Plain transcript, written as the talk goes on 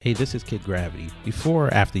Hey, this is Kid Gravity. Before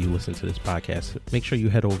or after you listen to this podcast, make sure you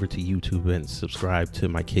head over to YouTube and subscribe to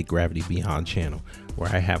my Kid Gravity Beyond channel, where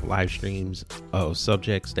I have live streams of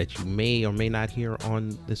subjects that you may or may not hear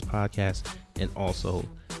on this podcast, and also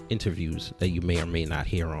interviews that you may or may not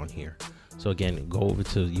hear on here. So again, go over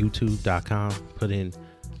to youtube.com, put in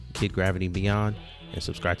Kid Gravity Beyond, and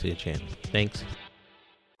subscribe to the channel. Thanks.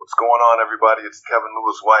 What's going on, everybody? It's Kevin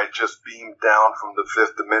Lewis White, just beamed down from the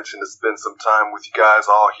fifth dimension to spend some time with you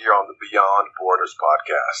guys all here on the Beyond Borders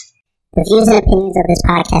podcast. The views and opinions of this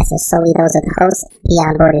podcast are solely those of the host,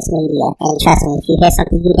 Beyond Borders Media. And trust me, if you hear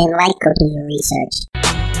something you didn't like, go do your research.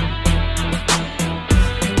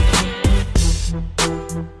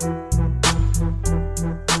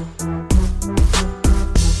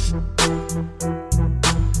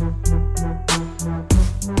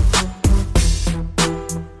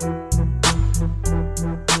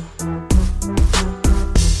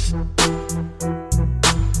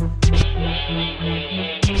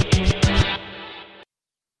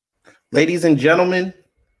 Ladies and gentlemen,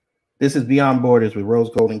 this is Beyond Borders with Rose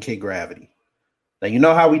Gold and Kid Gravity. Now, you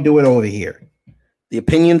know how we do it over here. The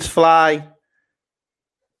opinions fly.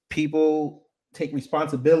 People take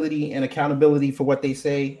responsibility and accountability for what they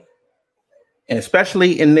say. And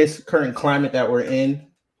especially in this current climate that we're in,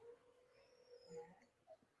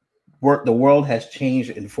 the world has changed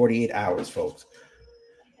in 48 hours, folks.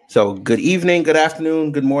 So good evening, good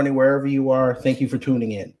afternoon, good morning, wherever you are. Thank you for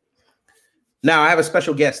tuning in. Now, I have a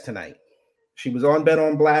special guest tonight. She was on Bet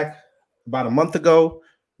on Black about a month ago.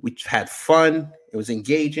 We had fun. It was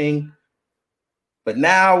engaging. But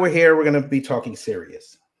now we're here. We're going to be talking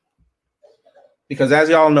serious. Because as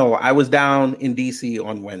y'all know, I was down in D.C.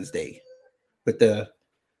 on Wednesday with the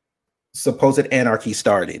supposed anarchy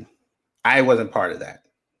started. I wasn't part of that.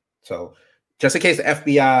 So just in case the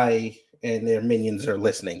FBI and their minions are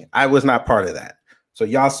listening, I was not part of that. So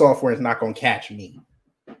y'all software is not going to catch me.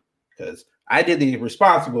 Because I did the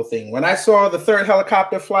responsible thing. When I saw the third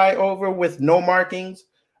helicopter fly over with no markings,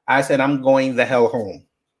 I said, I'm going the hell home.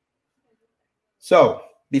 So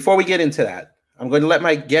before we get into that, I'm going to let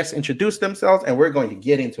my guests introduce themselves, and we're going to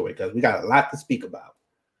get into it because we got a lot to speak about.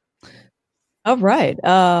 All right.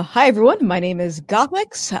 Hi, everyone. My name is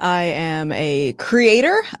Gothlex. I am a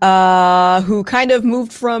creator who kind of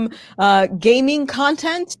moved from gaming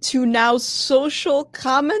content to now social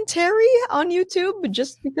commentary on YouTube,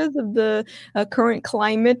 just because of the current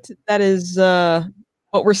climate that is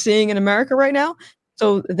what we're seeing in America right now.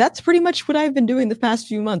 So that's pretty much what I've been doing the past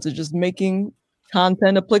few months, is just making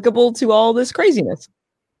content applicable to all this craziness.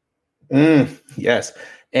 Yes.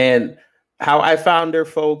 And how I found her,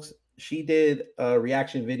 folks, she did a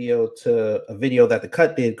reaction video to a video that The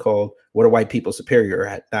Cut did called What Are White People Superior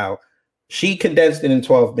At? Now, she condensed it in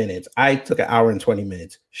 12 minutes. I took an hour and 20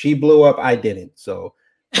 minutes. She blew up. I didn't. So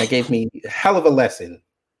that gave me a hell of a lesson.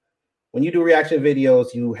 When you do reaction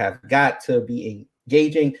videos, you have got to be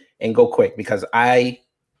engaging and go quick, because I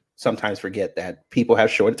sometimes forget that people have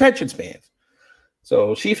short attention spans.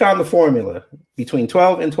 So she found the formula. Between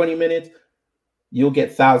 12 and 20 minutes, you'll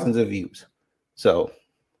get thousands of views. So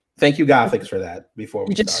thank you, Gothics, for that. Before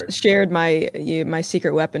we just start, shared my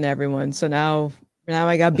secret weapon to everyone, so now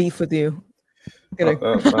I got beef with you.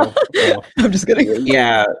 I'm just kidding.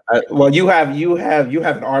 Yeah, well, you have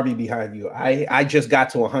an army behind you. I just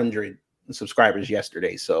got to 100 subscribers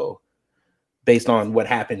yesterday, so based on what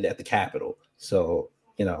happened at the Capitol. So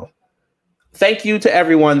thank you to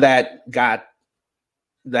everyone that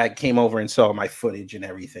came over and saw my footage and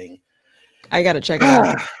everything. I gotta check it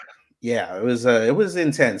out. Yeah, it was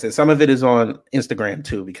intense, and some of it is on Instagram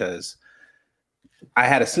too, because I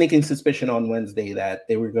had a sneaking suspicion on Wednesday that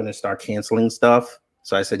they were going to start canceling stuff.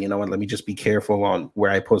 So I said, you know what, let me just be careful on where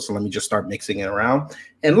I post, so let me just start mixing it around.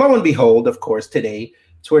 And lo and behold, of course, today,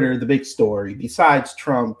 Twitter, the big story, besides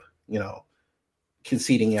Trump,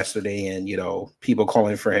 conceding yesterday and, people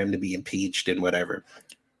calling for him to be impeached and whatever.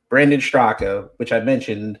 Brandon Straka, which I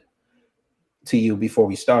mentioned to you before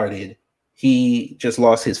we started, he just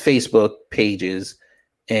lost his Facebook pages,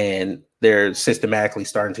 and they're systematically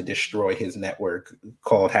starting to destroy his network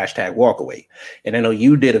called #Walkaway. And I know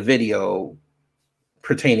you did a video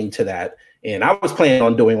pertaining to that, and I was planning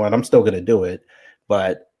on doing one. I'm still going to do it.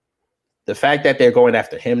 But the fact that they're going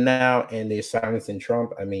after him now and they're silencing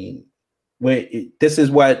Trump, I mean, this is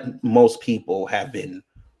what most people have been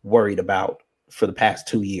worried about for the past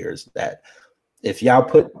 2 years, that if y'all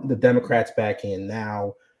put the Democrats back in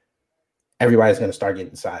now, everybody's going to start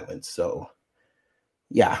getting silenced. So,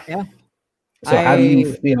 yeah. So how do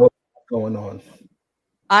you feel going on?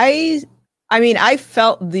 I mean, I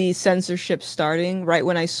felt the censorship starting right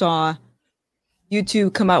when I saw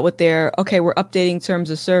YouTube come out with their, okay, we're updating terms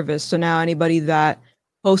of service. So now anybody that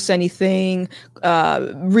posts anything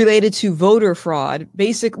related to voter fraud,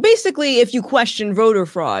 basically, if you question voter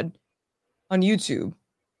fraud on YouTube,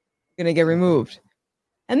 you're going to get removed.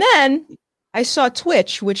 And then I saw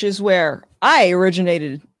Twitch, which is where I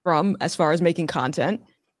originated from as far as making content.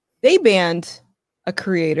 They banned a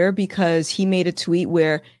creator because he made a tweet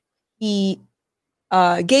where he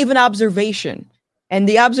gave an observation. And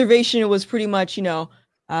the observation was pretty much,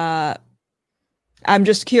 I'm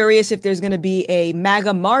just curious if there's going to be a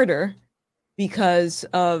MAGA martyr because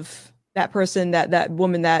of that person, that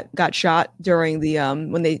woman that got shot during the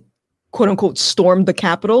when they quote unquote stormed the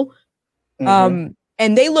Capitol. Mm-hmm.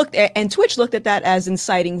 And they and Twitch looked at that as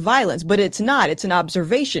inciting violence, but it's not. It's an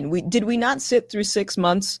observation. Did we not sit through 6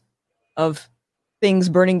 months of things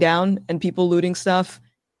burning down and people looting stuff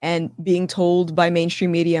and being told by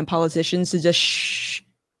mainstream media and politicians to just shh,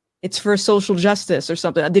 it's for social justice or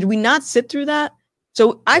something? Did we not sit through that?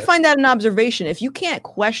 So I find that an observation. If you can't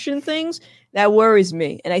question things, that worries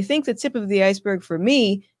me. And I think the tip of the iceberg for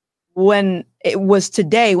me, when it was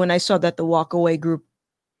today, when I saw that the Walk Away group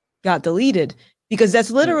got deleted, because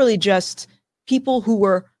that's literally just people who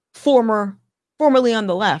were formerly on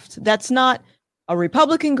the left. That's not a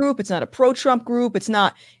Republican group. It's not a pro-Trump group. It's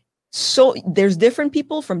not. So there's different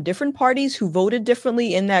people from different parties who voted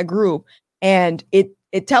differently in that group. And it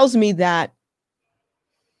tells me that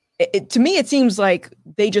to me, it seems like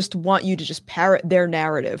they just want you to just parrot their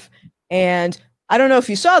narrative. And I don't know if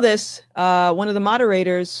you saw this, one of the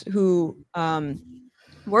moderators who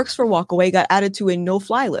works for Walk Away got added to a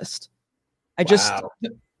no-fly list. I just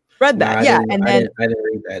read that. No, and then I didn't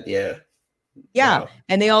read that. Yeah. Wow.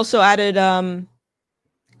 And they also added,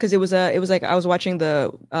 because it was like I was watching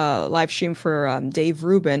the live stream for Dave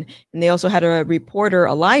Rubin, and they also had a reporter,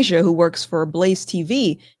 Elijah, who works for Blaze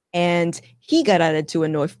TV, and he got added to a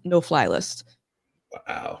no-fly list.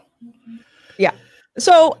 Wow. Yeah.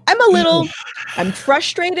 So I'm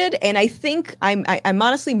frustrated, and I think I'm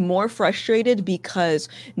honestly more frustrated because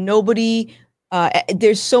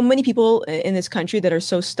there's so many people in this country that are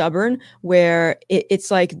so stubborn where it's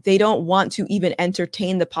like they don't want to even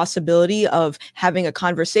entertain the possibility of having a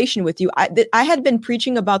conversation with you. I had been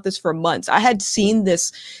preaching about this for months. I had seen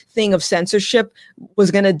this thing of censorship was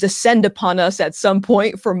going to descend upon us at some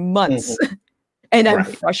point for months. Mm-hmm. And I'm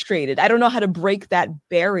frustrated. I don't know how to break that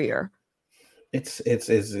barrier. It's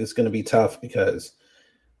going to be tough because,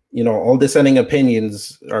 all dissenting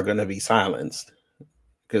opinions are going to be silenced.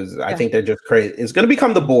 Because I think they're just crazy. It's going to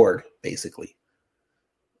become the Borg, basically.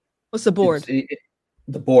 What's the Borg?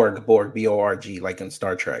 The Borg, B-O-R-G, like in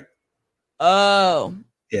Star Trek. Oh.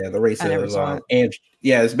 Yeah, the race of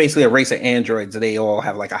it's basically a race of androids. They all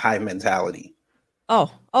have like a hive mentality. Oh,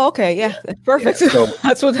 okay, yeah, that's perfect. Yeah, so,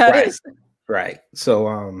 that's what that is. Right. So,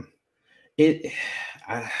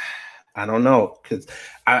 I don't know, because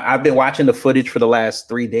I've been watching the footage for the last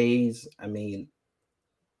 3 days. I mean,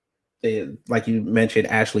 like you mentioned,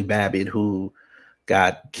 Ashley Babbitt, who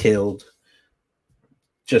got killed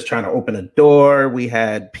just trying to open a door. We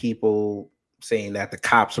had people saying that the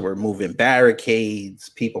cops were moving barricades,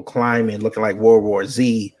 people climbing, looking like World War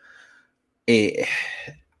Z. I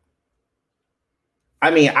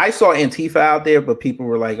saw Antifa out there, but people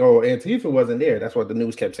were like, oh, Antifa wasn't there. That's what the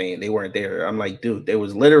news kept saying. They weren't there. I'm like, dude, there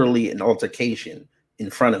was literally an altercation in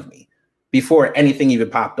front of me before anything even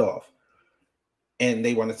popped off. And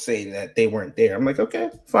they want to say that they weren't there. I'm like,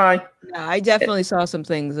 okay, fine. Yeah, I definitely saw some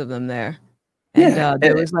things of them there. And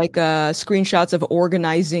there was like screenshots of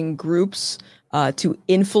organizing groups to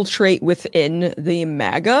infiltrate within the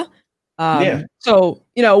MAGA. So,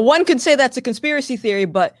 one could say that's a conspiracy theory,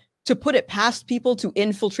 but to put it past people to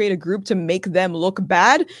infiltrate a group to make them look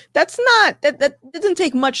bad, that doesn't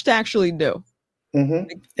take much to actually do.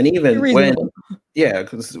 Mm-hmm. And even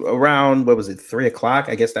because around, 3:00,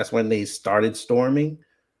 I guess that's when they started storming.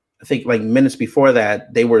 I think like minutes before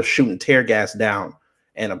that, they were shooting tear gas down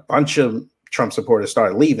and a bunch of Trump supporters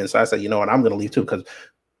started leaving. So I said, you know what, I'm going to leave too, because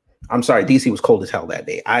I'm sorry, DC was cold as hell that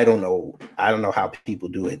day. I don't know how people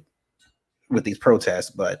do it with these protests,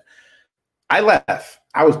 but I left.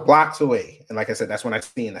 I was blocks away. And like I said, that's when I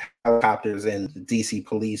seen the helicopters and the DC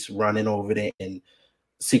police running over there and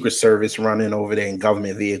Secret Service running over there in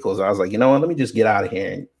government vehicles. I was like, you know what, let me just get out of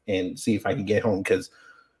here and see if I can get home. Because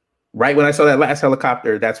right when I saw that last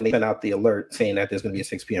helicopter, that's when they sent out the alert saying that there's going to be a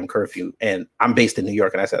 6 p.m. curfew. And I'm based in New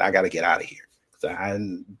York. And I said, I got to get out of here. So I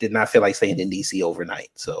did not feel like staying in DC overnight.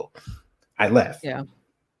 So I left. Yeah.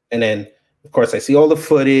 And then, of course, I see all the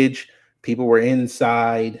footage. People were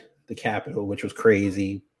inside the Capitol, which was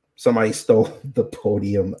crazy. Somebody stole the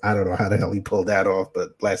podium. I don't know how the hell he pulled that off,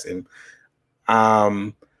 but bless him.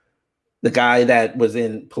 The guy that was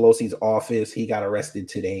in Pelosi's office, he got arrested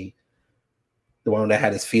today. The one that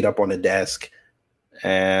had his feet up on the desk.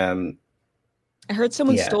 I heard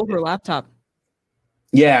someone stole her laptop.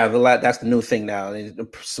 Yeah, that's the new thing now.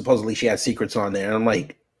 Supposedly she had secrets on there. And I'm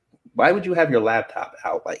like, why would you have your laptop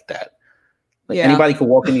out like that? Like anybody could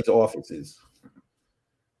walk in these offices.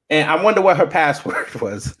 And I wonder what her password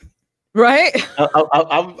was. Right?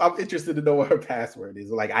 I'm interested to know what her password is.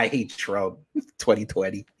 Like, I hate Trump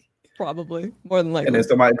 2020. Probably. More than likely. And then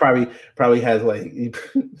somebody probably has like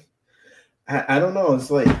I don't know.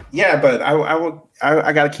 It's like, yeah, but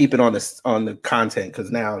I got to keep it on the content,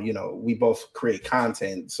 because now, you know, we both create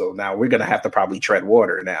content. So now we're going to have to probably tread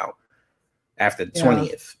water now after the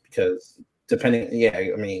 20th, because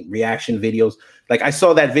reaction videos. Like, I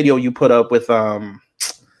saw that video you put up with the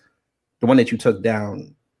one that you took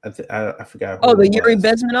down. I forgot. Oh, the Yuri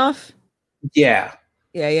Bezmenov? Yeah.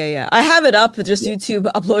 Yeah. I have it up. Just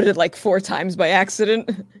YouTube uploaded like 4 times by accident.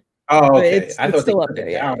 Oh, okay. I thought they took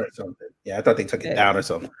it down or something. Yeah, I thought they took it down or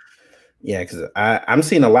something. Yeah, because I'm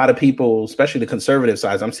seeing a lot of people, especially the conservative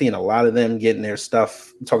sides, I'm seeing a lot of them getting their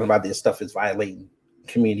stuff, talking about their stuff is violating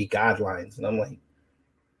community guidelines. And I'm like,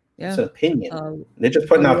 it's an opinion. They're just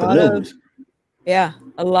putting out the news. A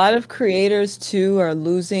lot of creators too are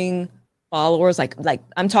losing followers. Like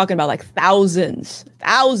I'm talking about like thousands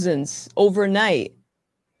overnight.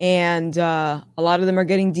 And a lot of them are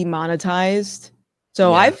getting demonetized.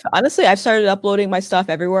 So I've started uploading my stuff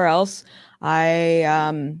everywhere else. I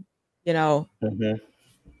don't know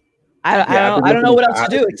what else to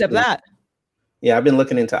do except that. Yeah, I've been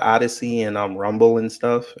looking into Odyssey and Rumble and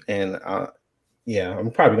stuff, and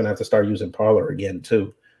I'm probably gonna have to start using Parler again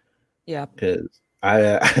too. Yeah, because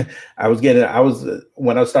I was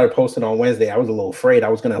when I started posting on Wednesday, I was a little afraid I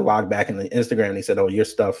was gonna log back into Instagram, and they said, "Oh, your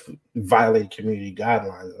stuff violated community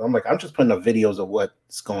guidelines." And I'm like, I'm just putting up videos of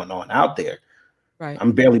what's going on out there. Right.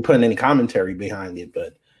 I'm barely putting any commentary behind it,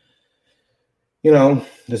 but you know,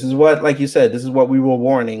 this is what, like you said, this is what we were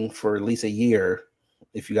warning for at least a year.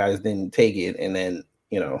 If you guys didn't take it, and then,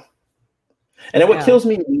 you know, and then what kills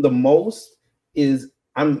me the most is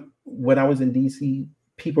when I was in DC,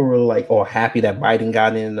 people were like, "Oh, happy that Biden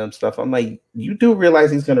got in and stuff." I'm like, you do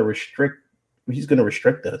realize he's going to restrict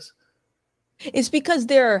us. It's because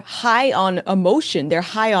they're high on emotion. They're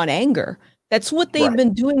high on anger. That's what they've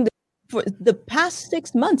been doing for the past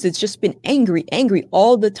 6 months. It's just been angry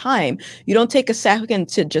all the time. You don't take a second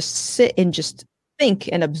to just sit and just think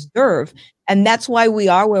and observe. And that's why we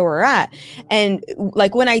are where we're at. And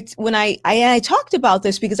like when I talked about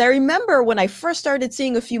this, because I remember when I first started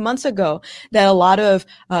seeing a few months ago that a lot of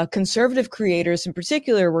conservative creators in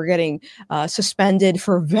particular were getting suspended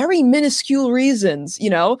for very minuscule reasons, you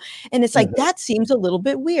know, and it's like, that seems a little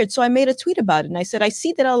bit weird. So I made a tweet about it, and I said, I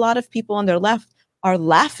see that a lot of people on their left are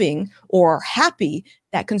laughing or happy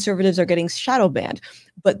that conservatives are getting shadow banned.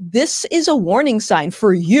 But this is a warning sign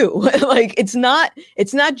for you. Like, it's not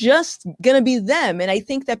just going to be them. And I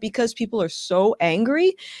think that because people are so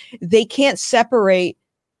angry, they can't separate,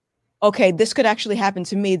 okay, this could actually happen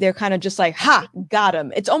to me. They're kind of just like, ha, got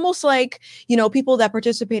him. It's almost like, you know, people that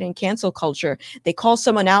participate in cancel culture, they call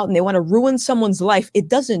someone out and they want to ruin someone's life. It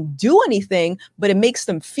doesn't do anything, but it makes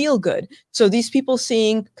them feel good. So these people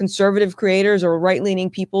seeing conservative creators or right-leaning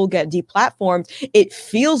people get deplatformed, it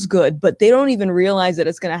feels good, but they don't even realize that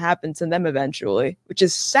it's going to happen to them eventually, which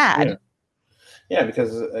is sad. Yeah,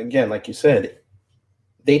 because again, like you said,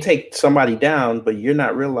 they take somebody down, but you're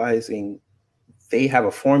not realizing they have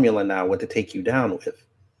a formula now what to take you down with.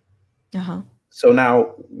 So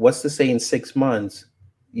now what's to say in 6 months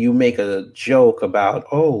you make a joke about,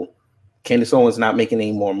 oh, Candace Owens not making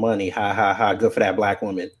any more money. Ha, ha, ha. Good for that black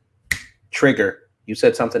woman. Trigger. You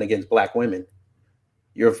said something against black women.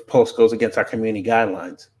 Your post goes against our community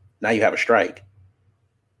guidelines. Now you have a strike.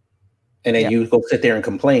 And then you go sit there and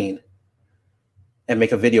complain and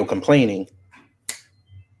make a video complaining.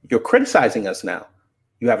 You're criticizing us now.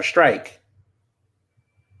 You have a strike.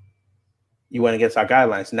 You went against our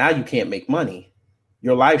guidelines. Now you can't make money.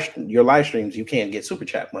 Your live streams, you can't get super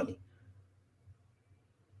chat money.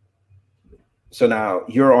 So now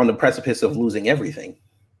you're on the precipice of losing everything.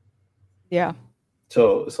 Yeah.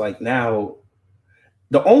 So it's like, now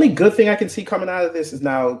the only good thing I can see coming out of this is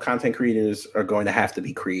now content creators are going to have to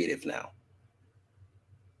be creative now.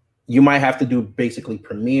 You might have to do basically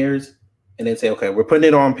premieres and then say, okay, we're putting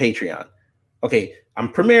it on Patreon. Okay, I'm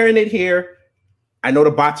premiering it here. I know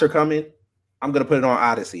the bots are coming. I'm going to put it on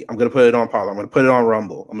Odyssey. I'm going to put it on Parler. I'm going to put it on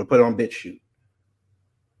Rumble. I'm going to put it on BitChute.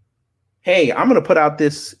 Hey, I'm going to put out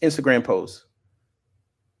this Instagram post.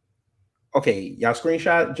 okay, y'all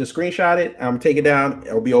screenshot it. I'm take it down.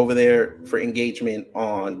 It'll be over there for engagement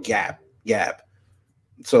on Gab.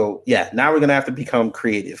 So yeah, now we're gonna have to become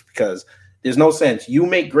creative because there's no sense. You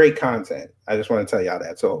make great content. I just want to tell y'all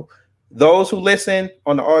that. So those who listen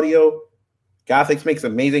on the audio, Gothix makes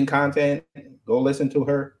amazing content. Go listen to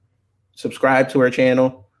her, subscribe to her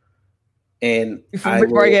channel, and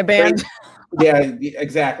before I get banned. Yeah,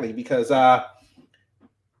 exactly. Because I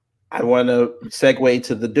want to segue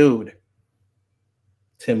to the dude,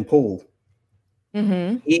 Tim Pool.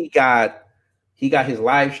 Mm-hmm. He got his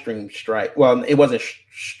live stream strike. Well, it wasn't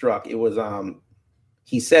struck. It was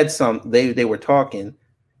he said they were talking,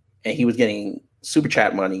 and he was getting super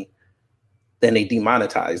chat money. Then they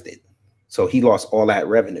demonetized it, so he lost all that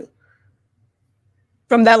revenue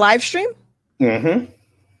From that live stream? Mm-hmm.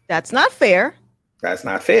 That's not fair. That's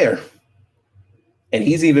not fair. And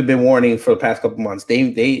he's even been warning for the past couple months.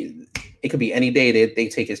 It could be any day that they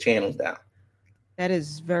take his channels down. That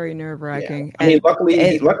is very nerve-wracking. Yeah. I mean,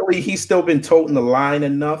 luckily he's still been toting the line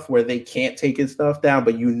enough where they can't take his stuff down,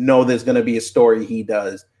 but there's going to be a story he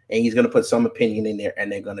does, and he's going to put some opinion in there,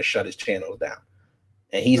 and they're going to shut his channels down.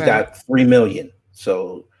 And he's got 3 million.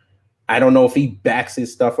 So I don't know if he backs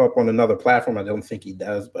his stuff up on another platform. I don't think he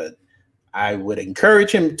does, but I would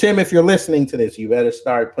encourage him, Tim, if you're listening to this, you better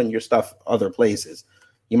start putting your stuff other places.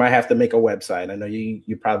 You might have to make a website. I know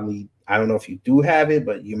you probably, I don't know if you do have it,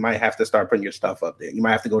 but you might have to start putting your stuff up there. You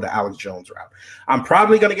might have to go to Alex Jones route. I'm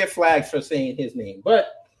probably going to get flagged for saying his name,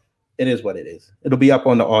 but it is what it is. It'll be up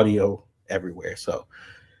on the audio everywhere. So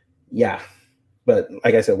yeah, but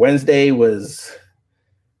like I said, Wednesday was,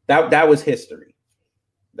 that was history.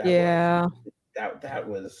 That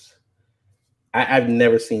was, I've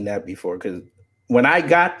never seen that before, because when I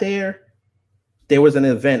got there was an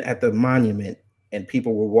event at the monument and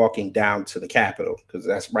people were walking down to the Capitol because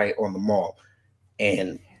that's right on the mall.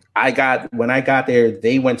 And when I got there,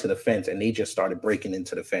 they went to the fence and they just started breaking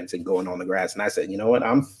into the fence and going on the grass. And I said, you know what?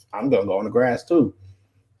 I'm going to go on the grass too.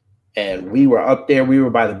 And we were up there. We were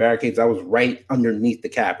by the barricades. I was right underneath the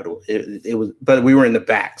Capitol. It was, but we were in the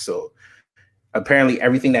back. So apparently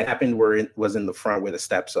everything that happened was in the front where the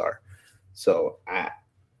steps are. So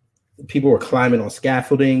people were climbing on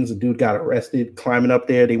scaffoldings. A dude got arrested climbing up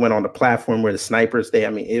there. They went on the platform where the snipers stay. I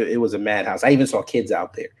mean, it was a madhouse. I even saw kids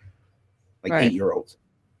out there, like 8-year-olds.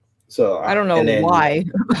 So I don't know why.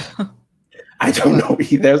 I don't know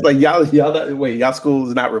either. It's like y'all school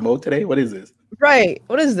is not remote today. What is this? Right.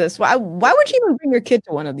 What is this? Why would you even bring your kid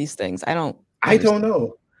to one of these things? I don't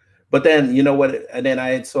know. But then you know what? And then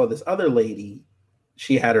I saw this other lady.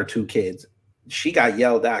 She had her 2 kids. She got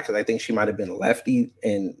yelled at because I think she might have been a lefty,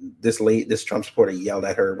 and this Trump supporter yelled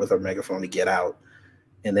at her with her megaphone to get out.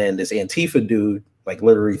 And then this Antifa dude, like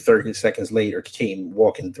literally 30 seconds later, came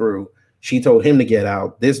walking through. She told him to get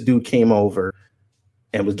out. This dude came over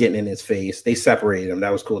and was getting in his face. They separated him.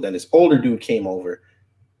 That was cool. Then this older dude came over,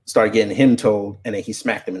 started getting him told, and then he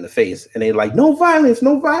smacked him in the face. And they like, no violence,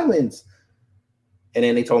 no violence. And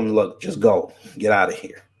then they told him, look, just go, get out of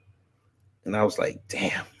here. And I was like,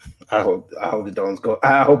 damn, I hope it doesn't go.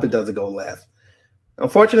 I hope it doesn't go left.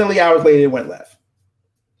 Unfortunately, hours later, it went left.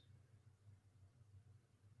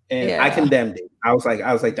 And I condemned it. I was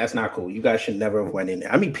like, that's not cool. You guys should never have went in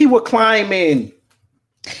there. I mean, people were climbing.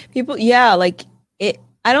 Like it.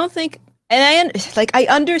 I don't think, and I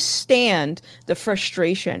understand the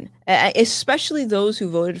frustration, especially those who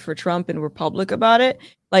voted for Trump and were public about it.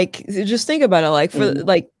 Like, just think about it.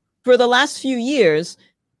 Like for the last few years,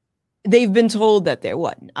 they've been told that they're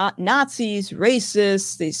Nazis,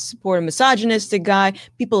 racists, they support a misogynistic guy.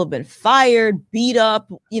 People have been fired, beat up,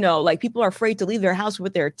 like people are afraid to leave their house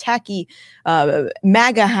with their tacky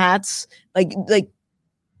MAGA hats. Like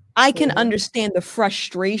I can understand the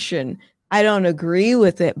frustration. I don't agree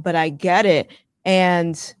with it, but I get it.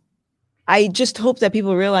 And I just hope that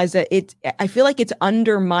people realize that I feel like it's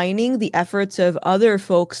undermining the efforts of other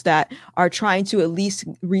folks that are trying to at least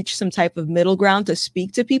reach some type of middle ground to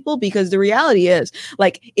speak to people, because the reality is,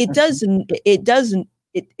 like, it does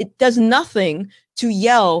nothing to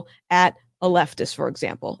yell at a leftist, for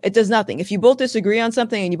example. It does nothing. If you both disagree on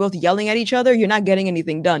something and you're both yelling at each other, you're not getting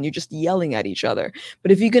anything done. You're just yelling at each other.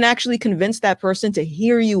 But if you can actually convince that person to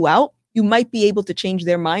hear you out, you might be able to change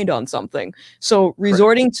their mind on something. So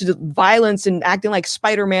resorting to violence and acting like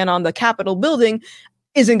Spider-Man on the Capitol building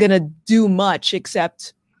isn't going to do much,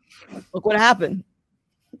 except look what happened.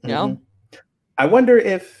 You know? I wonder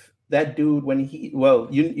if that dude,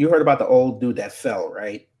 you heard about the old dude that fell,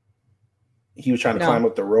 right? He was trying to climb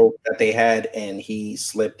up the rope that they had, and he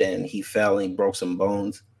slipped and he fell and he broke some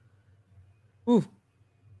bones. Ooh.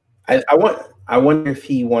 I wonder if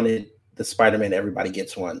he wanted the Spider-Man Everybody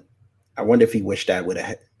Gets One I wonder if he wished that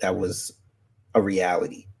was a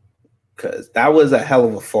reality, because that was a hell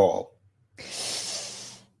of a fall.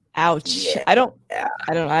 Ouch. Yeah.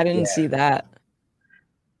 I didn't see that.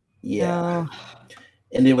 Yeah.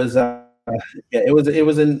 And it was it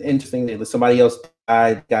was an interesting day. Somebody else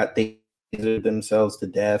died, got themselves to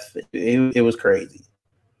death. It was crazy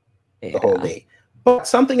the whole day. But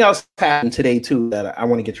something else happened today too that I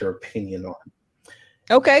want to get your opinion on.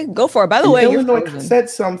 Okay, go for it. By the way, Illinois said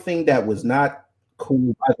something that was not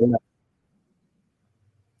cool. By the way,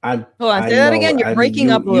 hold on, say that again. You're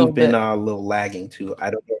breaking up a little bit. You've been a little lagging too.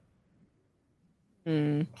 I don't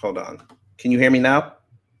know. Hold on. Can you hear me now?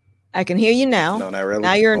 I can hear you now. No, not really.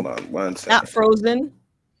 Now you're hold on 1 second. Not frozen.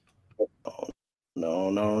 Oh,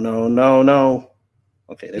 no.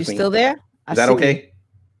 Okay, you still there? Is that okay?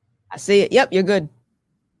 I see it. Yep, you're good.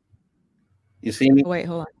 You see me? Wait,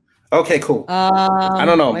 hold on. Okay, cool. I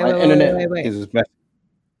don't know. My internet is messing.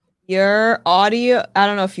 Your audio, I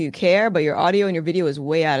don't know if you care, but your audio and your video is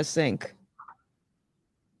way out of sync.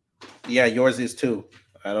 Yeah, yours is too.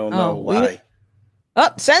 I don't know why.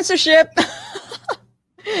 Censorship.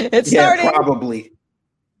 It's starting. Probably.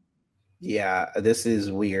 Yeah, this is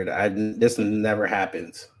weird. This never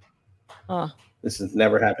happens. This has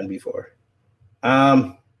never happened before.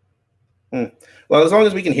 Well, as long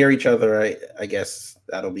as we can hear each other, I guess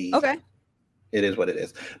that'll be okay. It is what it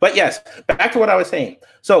is. But yes, back to what I was saying.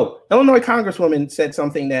 So Illinois Congresswoman said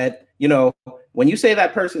something that, when you say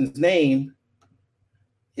that person's name,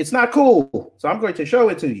 it's not cool. So I'm going to show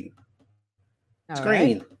it to you. All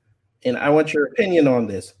Screen. Right. And I want your opinion on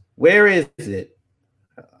this. Where is it?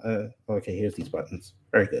 Okay, here's these buttons.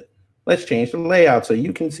 Very good. Let's change the layout so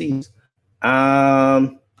you can see.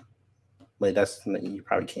 Wait, you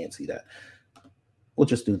probably can't see that. We'll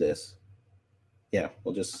just do this. Yeah,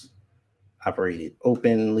 we'll just operate it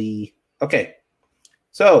openly. Okay.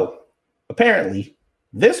 So apparently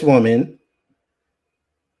this woman,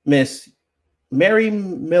 Miss Mary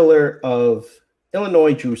Miller of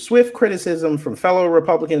Illinois, drew swift criticism from fellow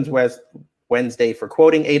Republicans Wednesday for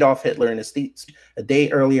quoting Adolf Hitler in a speech a day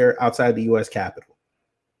earlier outside the U.S. Capitol.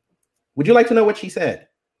 Would you like to know what she said?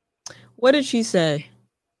 What did she say?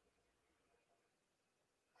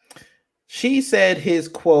 She said his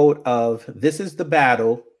quote of, "This is the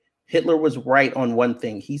battle. Hitler was right on one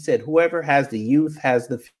thing. He said, whoever has the youth has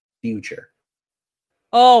the future."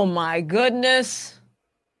 Oh my goodness.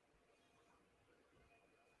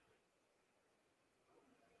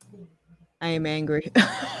 I am angry.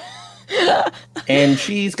 And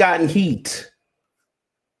she's gotten heat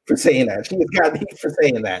for saying that. She has gotten heat for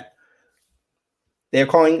saying that. They're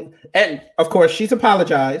calling, and of course, she's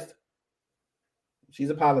apologized. She's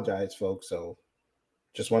apologized, folks. So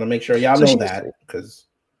just want to make sure y'all know that, because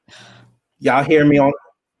y'all hear me on.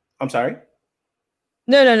 I'm sorry.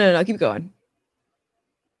 No. Keep going.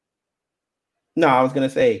 No, I was going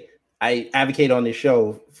to say, I advocate on this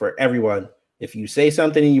show for everyone. If you say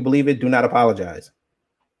something and you believe it, do not apologize,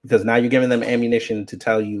 because now you're giving them ammunition to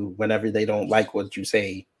tell you whenever they don't like what you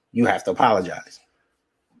say, you have to apologize.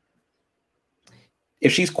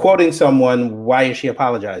 If she's quoting someone, why is she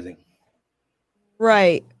apologizing?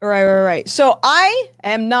 Right. So I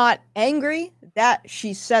am not angry that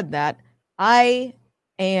she said that. I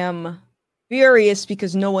am furious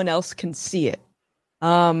because no one else can see it.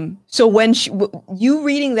 So when you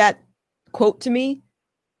reading that quote to me,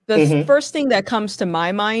 the first thing that comes to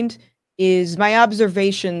my mind is my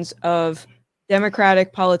observations of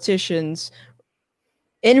Democratic politicians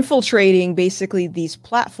infiltrating basically these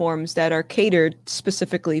platforms that are catered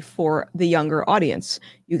specifically for the younger audience.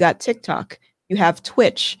 You got TikTok, you have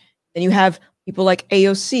Twitch, and you have people like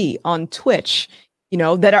AOC on Twitch,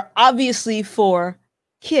 that are obviously for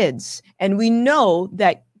kids. And we know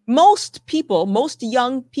that most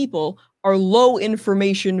young people are low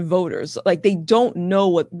information voters. Like, they don't know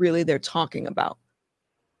what really they're talking about.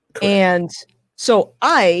 Correct. And so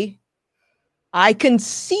I can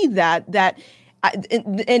see that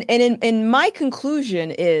in my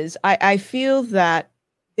conclusion is I feel that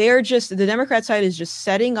the Democrat side is just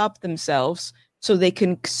setting up themselves so they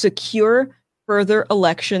can secure further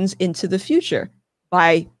elections into the future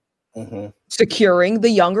by securing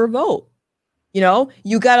the younger vote.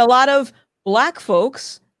 You got a lot of Black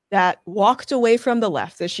folks that walked away from the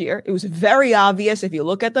left this year. It was very obvious if you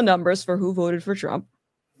look at the numbers for who voted for Trump.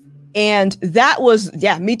 And that was,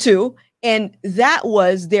 me too. And that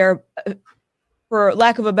was their, for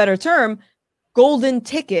lack of a better term, golden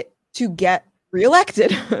ticket to get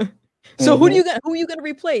reelected. So who are you going to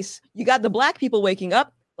replace? You got the Black people waking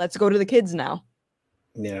up. Let's go to the kids now.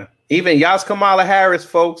 Yeah. Even Yas Kamala Harris,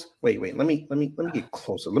 folks. Wait. Let me get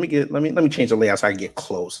closer. Let me change the layout so I can get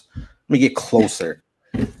close. me get closer.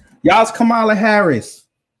 Y'all's Kamala Harris.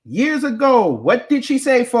 Years ago, what did she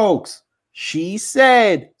say, folks? She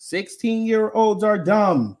said 16-year-olds are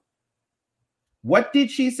dumb. What did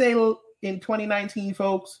she say in 2019,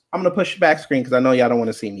 folks? I'm going to push back screen because I know y'all don't want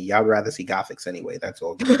to see me. Y'all would rather see Gothics anyway. That's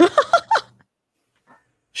all.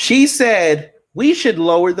 She said we should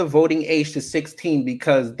lower the voting age to 16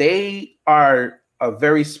 because they are a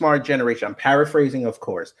very smart generation. I'm paraphrasing, of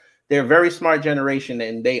course. They're a very smart generation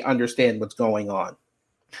and they understand what's going on.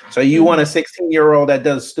 So you want a 16-year-old that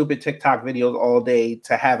does stupid TikTok videos all day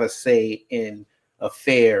to have a say in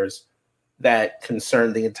affairs that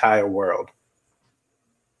concern the entire world.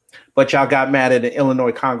 But y'all got mad at an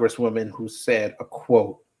Illinois congresswoman who said a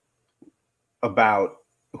quote about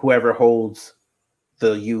whoever holds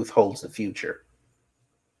the youth holds the future.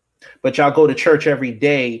 But y'all go to church every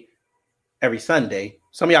day, every Sunday.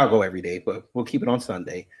 Some of y'all go every day, but we'll keep it on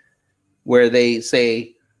Sunday, where they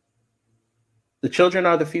say the children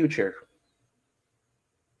are the future.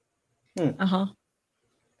 Uh-huh.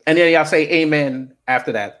 And then y'all say amen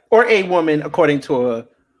after that. Or a woman, according to a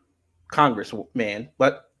congressman.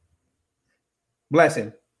 But bless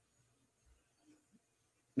him.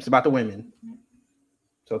 It's about the women.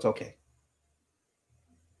 So it's okay.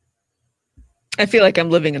 I feel like I'm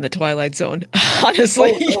living in the Twilight Zone,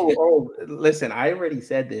 honestly. Listen, I already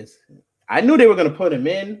said this. I knew they were going to put him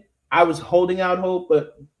in. I was holding out hope,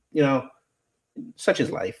 but, you know, such is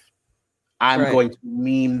life. I'm going to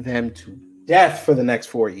meme them to death for the next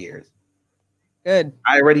 4 years. Good.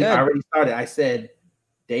 I already started. I said,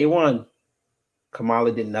 day one,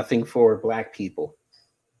 Kamala did nothing for Black people.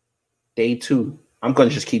 Day two, I'm going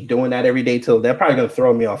to just keep doing that every day till they're probably going to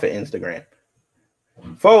throw me off of Instagram.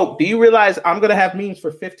 Folk, do you realize I'm going to have memes for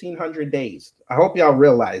 1,500 days? I hope y'all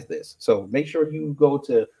realize this. So make sure you go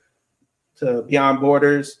to Beyond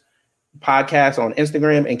Borders podcast on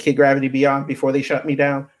Instagram and Kid Gravity Beyond before they shut me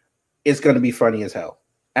down. It's going to be funny as hell.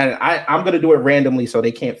 And I'm going to do it randomly so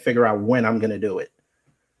they can't figure out when I'm going to do it.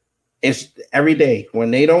 It's every day. When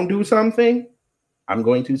they don't do something, I'm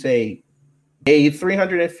going to say, hey,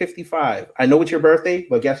 355. I know it's your birthday,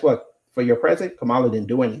 but guess what? For your present, Kamala didn't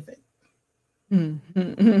do anything.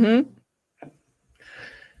 Mm-hmm.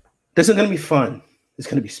 This is going to be fun. It's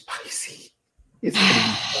going to be spicy. It's going to be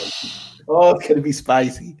spicy. Oh, it's going to be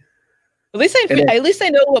spicy. At least I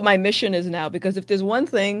know what my mission is now, because if there's one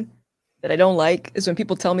thing that I don't like is when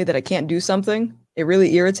people tell me that I can't do something. It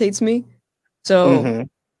really irritates me. So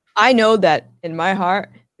I know that in my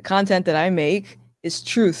heart, the content that I make is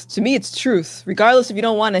truth. To me, it's truth. Regardless if you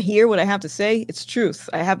don't want to hear what I have to say, it's truth.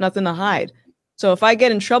 I have nothing to hide. So if I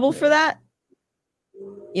get in trouble for that,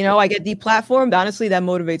 you know, I get deplatformed. Honestly, that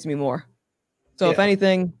motivates me more. So if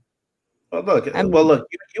anything, look,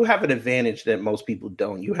 you have an advantage that most people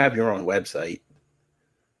don't. You have your own website,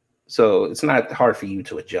 so it's not hard for you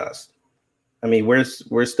to adjust. I mean,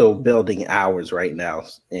 we're still building ours right now,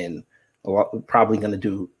 and probably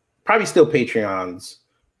still Patreon's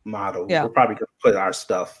model. Yeah. We're probably going to put our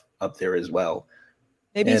stuff up there as well.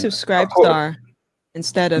 Maybe Subscribestar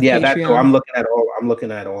instead of Patreon. That's cool. I'm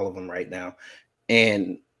looking at all of them right now.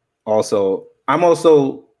 And also,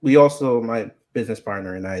 my business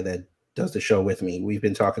partner and I that does the show with me, we've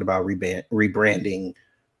been talking about rebranding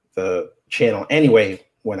the channel. Anyway,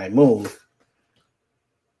 when I move,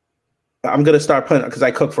 I'm going to start putting, because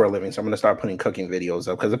I cook for a living, so I'm going to start putting cooking videos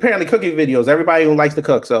up, because apparently cooking videos, everybody who likes to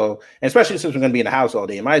cook, so, and especially since we're going to be in the house all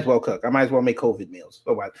day, I might as well cook. I might as well make COVID meals.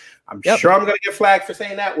 So I'm sure I'm going to get flagged for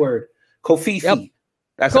saying that word. Kofifi. Yep.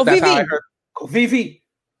 That's how I heard. Kofifi.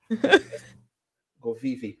 Go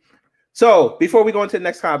Fifi. So before we go into the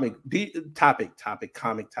next comic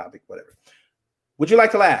topic, whatever. Would you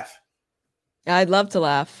like to laugh? I'd love to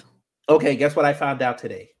laugh. Okay, guess what I found out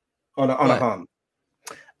today on a hum.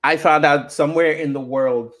 I found out somewhere in the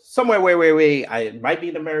world, somewhere where it might be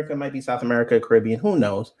in America, might be South America, Caribbean, who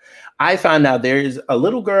knows. I found out there's a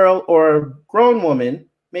little girl or a grown woman,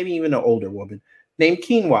 maybe even an older woman, named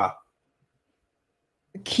Quinoa.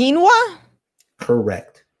 Quinoa?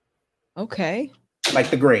 Correct. Okay. Like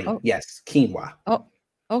the grain. Oh. Yes, quinoa. Oh,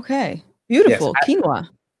 okay. Beautiful. Yes, quinoa.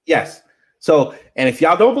 Yes. So, and if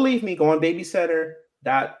y'all don't believe me, go on babycenter.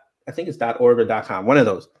 I think it's .org or .com, one of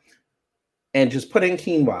those. And just put in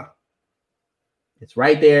quinoa. It's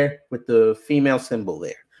right there with the female symbol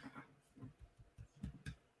there.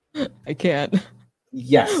 I can't.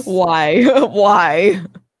 Yes. Why? Why?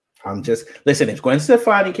 Listen, if Gwen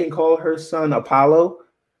Stefani can call her son Apollo,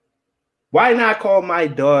 why not call my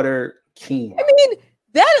daughter quinoa? I mean,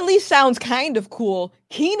 that at least sounds kind of cool.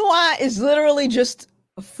 Quinoa is literally just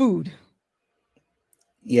a food.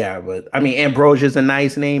 Yeah, but I mean, Ambrosia's a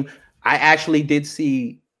nice name. I actually did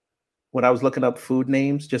see when I was looking up food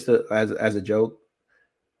names, just as a joke,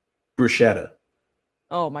 bruschetta.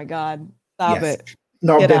 Oh my God. Stop it.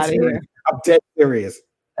 No, Get I'm dead out of serious. here. I'm dead serious.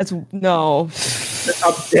 That's no.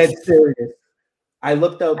 I'm dead serious. I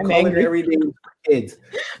looked up I'm culinary names for kids.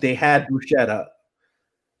 They had bruschetta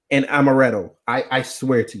and amaretto. I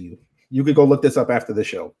swear to you. You could go look this up after the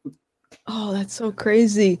show. Oh, that's so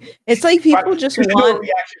crazy. It's like people just Do a want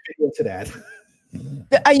reaction video to that.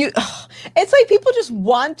 it's like people just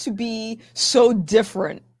want to be so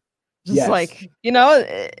different. Just Yes. like, you know,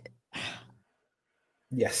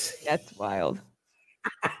 Yes. that's wild.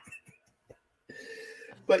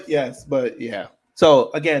 But yeah.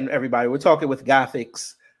 So again, everybody, we're talking with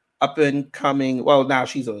Gothix, up and coming. Well, now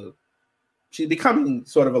she's becoming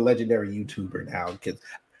sort of a legendary YouTuber now. Because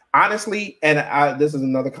honestly, and this is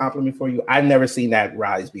another compliment for you, I've never seen that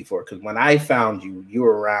rise before. Because when I found you, you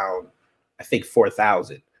were around, I think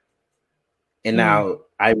 4,000, and now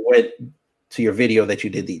I went to your video that you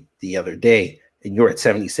did the other day, and you're at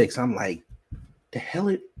 76. I'm like, the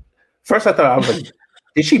hell? First, I thought I was like,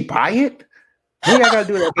 did she buy it? Maybe I gotta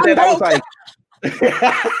do that. But then I was like,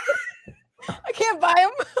 I can't buy them.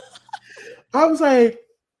 I was like,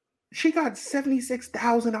 she got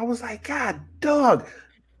 76,000. I was like, God, dog,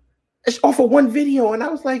 it's off of one video, and I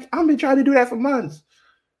was like, I've been trying to do that for months.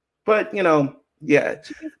 But you know, yeah.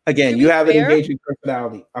 Again, you have an engaging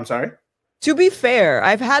personality. I'm sorry. To be fair,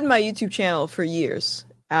 I've had my YouTube channel for years.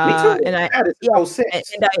 Me too.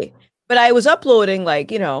 But I was uploading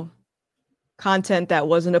content that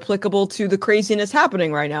wasn't applicable to the craziness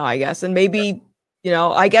happening right now, I guess. And maybe,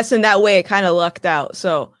 I guess in that way it kind of lucked out.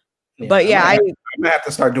 So, yeah, but yeah, I'm gonna have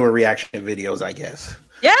to start doing reaction videos, I guess.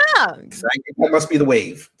 Yeah. That must be the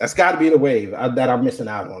wave. That's got to be the wave that I'm missing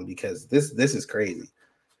out on, because this is crazy.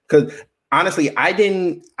 Because honestly, I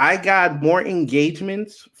got more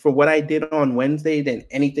engagements for what I did on Wednesday than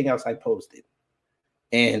anything else I posted.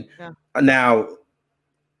 And now,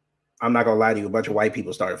 I'm not gonna lie to you, a bunch of white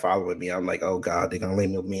people started following me. I'm like, oh God, they're gonna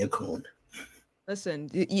label me a coon. Listen,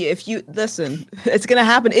 if you listen, it's gonna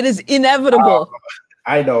happen. It is inevitable.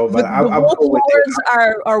 I know, but I'm cool with it.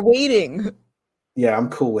 Are waiting. Yeah, I'm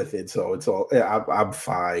cool with it. So it's all. I'm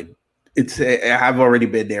fine. I've already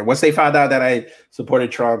been there. Once they found out that I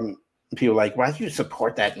supported Trump, people were like, why do you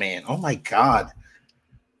support that man? Oh my God.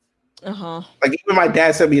 Like even my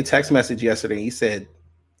dad sent me a text message yesterday. He said,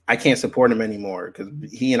 I can't support him anymore because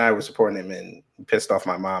he and I were supporting him, and pissed off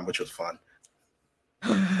my mom, which was fun.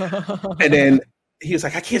 And then he was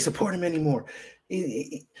like, I can't support him anymore.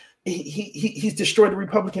 He's destroyed the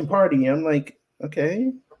Republican Party. And I'm like,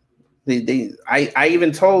 okay. I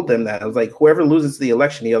even told them that. I was like, whoever loses the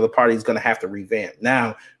election, the other party is going to have to revamp.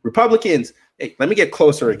 Now, Republicans, hey, let me get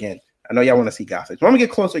closer again. I know y'all want to see Gothic. Let me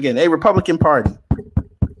get closer again. Hey, Republican Party.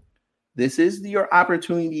 This is your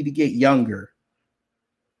opportunity to get younger.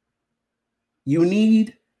 You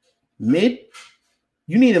need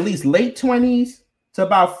at least late 20s to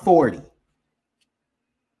about 40.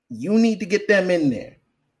 You need to get them in there.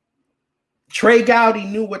 Trey Gowdy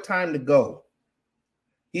knew what time to go.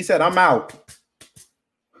 He said, I'm out.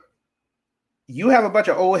 You have a bunch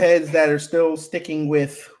of old heads that are still sticking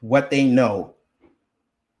with what they know.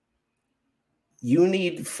 You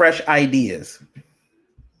need fresh ideas.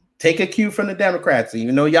 Take a cue from the Democrats.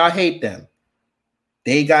 Even though y'all hate them,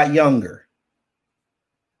 they got younger.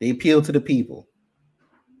 They appeal to the people.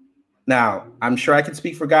 Now, I'm sure I can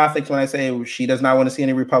speak for Gothic when I say she does not want to see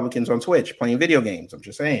any Republicans on Twitch playing video games. I'm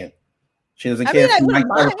just saying. She doesn't care.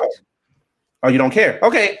 Oh, you don't care?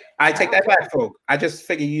 Okay, I take that back, folks. I just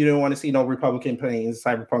figured you didn't want to see no Republican playing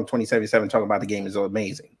Cyberpunk 2077 talking about the game is so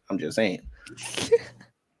amazing. I'm just saying.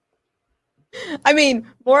 I mean,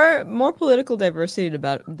 more political diversity, the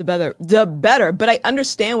better. But I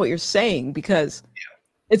understand what you're saying, because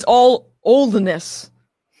it's all oldness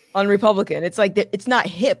on Republican. It's like it's not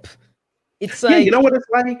hip. It's like, you know what it's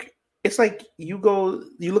like? It's like you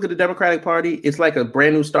look at the Democratic Party. It's like a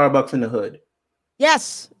brand new Starbucks in the hood.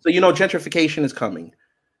 Yes. So gentrification is coming.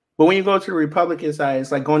 But when you go to the Republican side,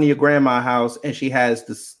 it's like going to your grandma's house and she has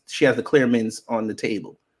the clear mints on the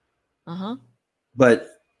table. But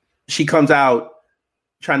she comes out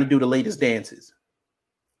trying to do the latest dances.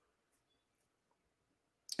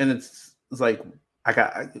 And it's like,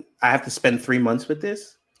 I have to spend 3 months with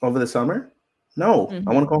this over the summer? No,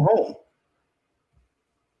 I want to go home.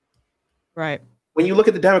 Right. When you look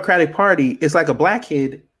at the Democratic Party, it's like a black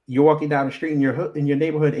kid. You're walking down the street in your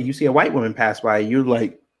neighborhood and you see a white woman pass by. You're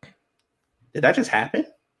like, did that just happen?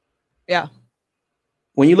 Yeah.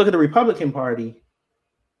 When you look at the Republican Party,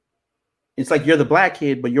 it's like you're the black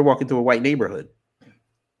kid, but you're walking through a white neighborhood.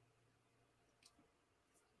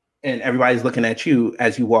 and everybody's looking at you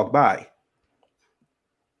as you walk by.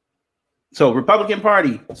 So Republican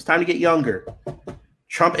Party, it's time to get younger.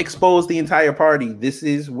 Trump exposed the entire party. This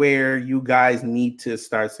is where you guys need to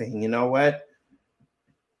start saying, you know what?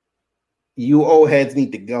 You old heads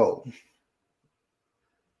need to go.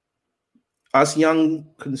 Us young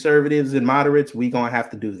conservatives and moderates, we're going to have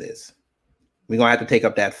to do this. We're going to have to take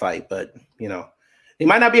up that fight. But, you know, they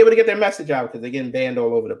might not be able to get their message out because they're getting banned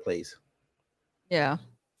all over the place. Yeah.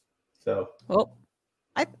 So, well,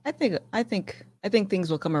 I think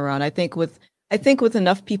things will come around. I think with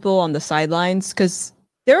enough people on the sidelines, because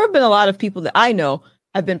there have been a lot of people that I know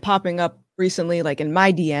have been popping up recently, like in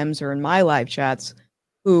my DMs or in my live chats,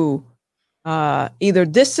 who either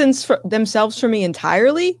distance themselves from me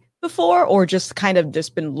entirely before, or just kind of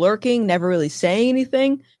just been lurking, never really saying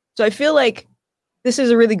anything. So I feel like this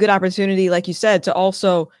is a really good opportunity, like you said, to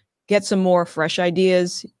also get some more fresh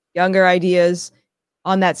ideas, younger ideas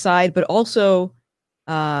on that side, but also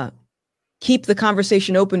keep the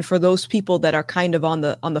conversation open for those people that are kind of on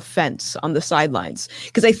the fence, on the sidelines.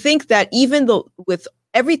 Because I think that even though with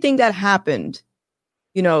everything that happened,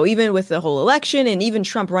 you know, even with the whole election and even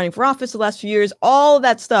Trump running for office the last few years, all of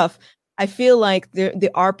that stuff, I feel like there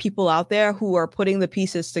are people out there who are putting the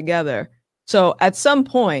pieces together. So at some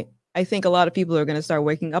point, I think a lot of people are going to start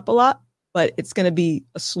waking up a lot, but it's going to be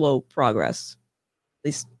a slow progress. At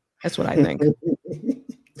least that's what I think.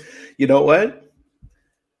 You know what?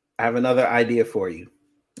 I have another idea for you.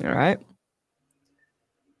 All right.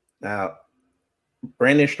 Now,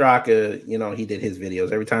 Brandon Straka, you know, he did his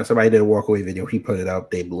videos. Every time somebody did a walkaway video, he put it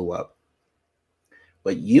up, they blew up.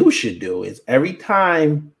 What you should do is every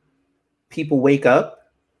time people wake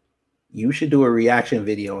up, you should do a reaction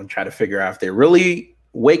video and try to figure out if they're really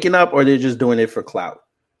waking up or they're just doing it for clout.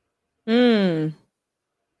 Because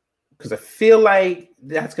I feel like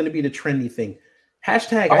that's going to be the trendy thing.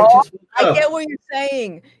 Hashtag I get what you're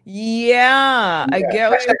saying. Yeah, I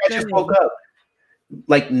get what you're saying. I just woke up.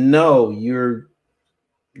 Like, no, your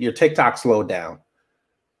TikTok slowed down.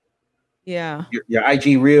 Yeah. Your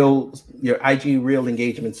IG reel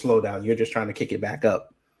engagement slowed down. You're just trying to kick it back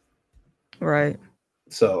up. Right.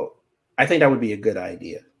 So I think that would be a good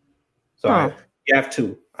idea. So you have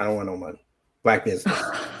two. I don't want no money. Black business.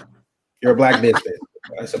 You're a black business.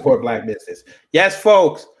 I support black business. Yes,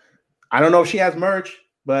 folks. I don't know if she has merch,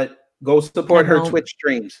 but go support her Twitch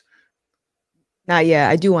streams. Not yet.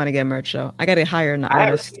 I do want to get merch though. I got to hire an artist. I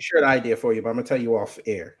have a t-shirt idea for you, but I'm gonna tell you off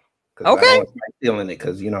air. Okay. I'm feeling it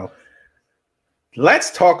because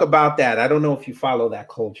let's talk about that. I don't know if you follow that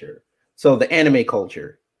culture. So the anime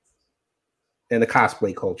culture and the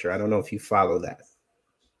cosplay culture. I don't know if you follow that.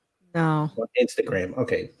 No. On Instagram.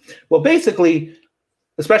 Okay. Well, basically,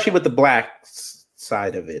 especially with the black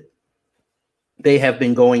side of it, they have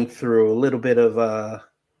been going through a little bit of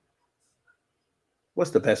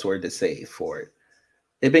what's the best word to say for it?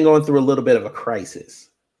 They've been going through a little bit of a crisis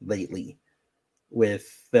lately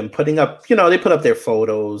with them putting up, they put up their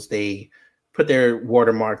photos, they put their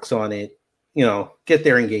watermarks on it, get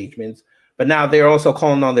their engagements. But now they're also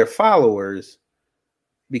calling on their followers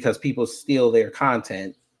because people steal their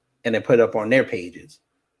content and they put it up on their pages.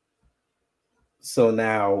 So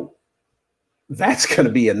now that's going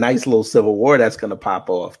to be a nice little civil war that's going to pop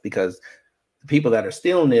off because the people that are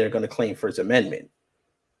stealing it are going to claim First Amendment.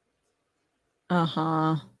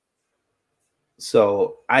 Uh-huh.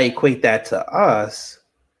 So I equate that to us.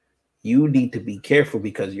 You need to be careful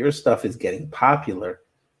because your stuff is getting popular.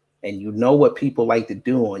 And you know what people like to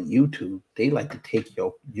do on YouTube? They like to take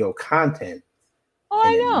your content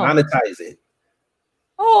and monetize it.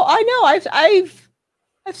 Oh, I know.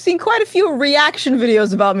 I've seen quite a few reaction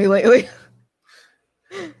videos about me lately.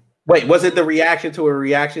 Wait, was it the reaction to a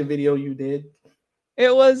reaction video you did?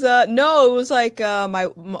 It was no, it was like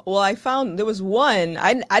I found there was one.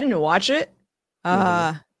 I didn't watch it.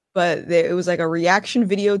 But it was like a reaction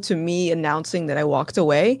video to me announcing that I walked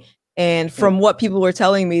away. And from what people were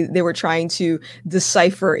telling me, they were trying to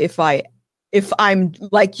decipher if I'm,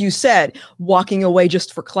 like you said, walking away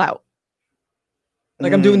just for clout.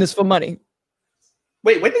 Like I'm doing this for money.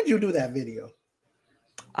 Wait, when did you do that video?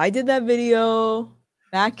 I did that video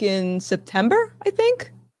back in September, I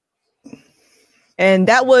think. And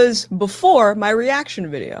that was before my reaction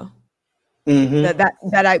video. Mm-hmm.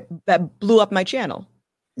 That blew up my channel.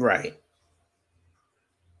 Right.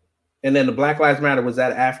 And then the Black Lives Matter, was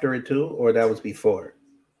that after it too, or that was before?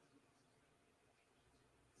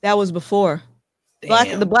 That was before.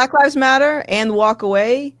 The Black Lives Matter and Walk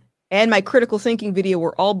Away and my critical thinking video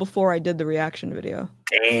were all before I did the reaction video.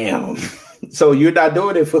 Damn. So you're not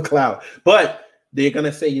doing it for clout, but they're going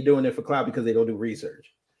to say you're doing it for clout because they don't do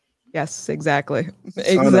research. Yes, exactly.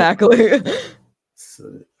 Son of- Exactly.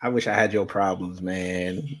 I wish I had your problems,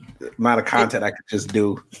 man. The amount of content I could just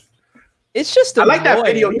do. It's just I like that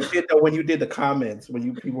annoying. video you did though when you did the comments,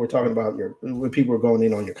 when people were talking about when people were going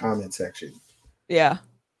in on your comment section. Yeah.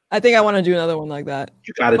 I think I want to do another one like that.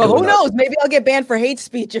 You got to But do who another. knows? Maybe I'll get banned for hate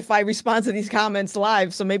speech if I respond to these comments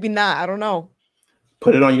live. So maybe not. I don't know.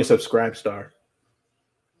 Put it on your subscribe star.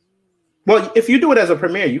 Well, if you do it as a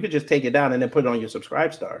premiere, you could just take it down and then put it on your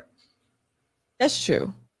subscribe star. That's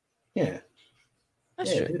true. Yeah.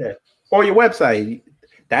 That's Yeah, true. do that. Or your website.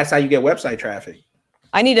 That's how you get website traffic.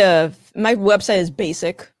 My website is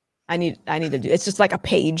basic. I need to do. It's just like a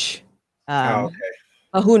page. Okay.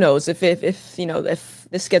 Who knows if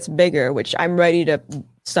this gets bigger, which I'm ready to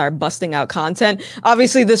start busting out content.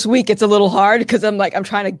 Obviously, this week it's a little hard because I'm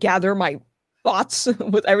trying to gather my thoughts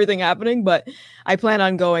with everything happening. But I plan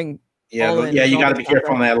on going. Yeah, you got to be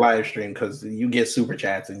careful on that live stream because you get super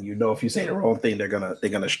chats, and if you say the wrong thing, they're gonna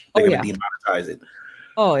demonetize it.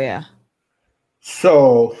 Oh yeah.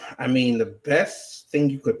 So I mean, the best thing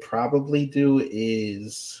you could probably do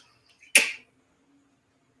is,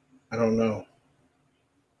 I don't know.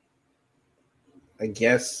 I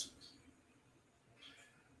guess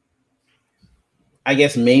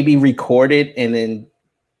maybe record it and then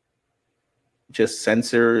just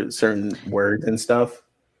censor certain words and stuff.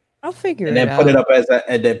 I'll figure and it then out. put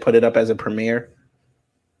it up as a premiere.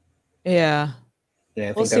 Yeah.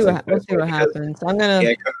 Yeah, We'll see what happens. I'm gonna.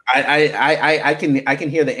 Yeah, I can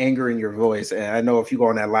hear the anger in your voice, and I know if you go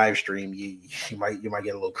on that live stream, you might get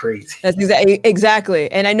a little crazy. That's exactly.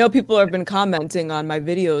 And I know people have been commenting on my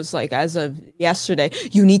videos, like as of yesterday.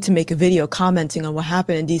 You need to make a video commenting on what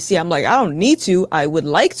happened in DC. I'm like, I don't need to. I would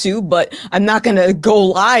like to, but I'm not gonna go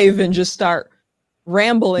live and just start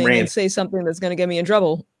rambling and say something that's gonna get me in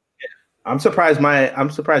trouble. I'm surprised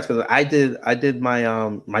because I did my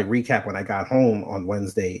my recap when I got home on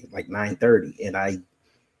Wednesday, like 9:30, and I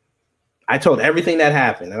told everything that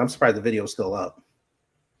happened, and I'm surprised the video is still up.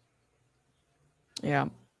 Yeah.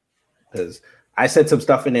 Because I said some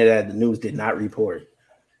stuff in there that the news did not report.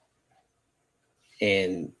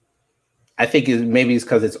 And I think maybe it's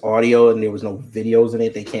because it's audio and there was no videos in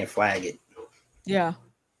it, they can't flag it. Yeah.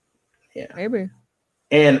 Yeah. Maybe.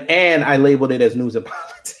 And I labeled it as news and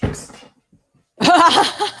politics.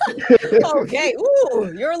 Okay.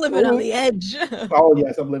 Ooh, you're living on the edge. Oh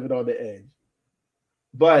yes, I'm living on the edge.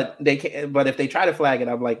 But if they try to flag it,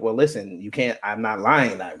 I'm like, well, listen, you can't. I'm not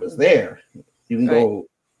lying. I was there. You can go.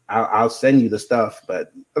 I'll send you the stuff.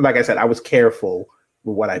 But like I said, I was careful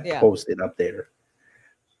with what I posted up there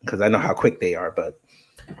because I know how quick they are. But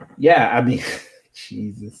yeah, I mean,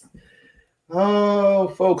 Jesus. Oh,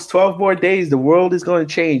 folks, 12 more days. The world is going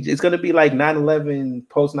to change. It's going to be like 9/11,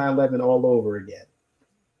 post 9/11 all over again.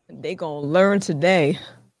 They going to learn today.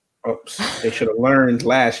 Oops, they should have learned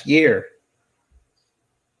last year.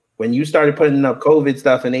 When you started putting up COVID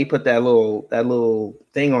stuff and they put that little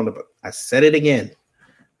thing on I said it again.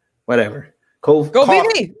 Whatever.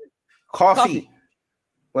 Coffee.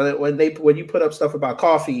 When you put up stuff about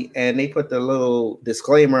coffee and they put the little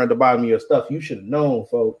disclaimer at the bottom of your stuff, you should have known,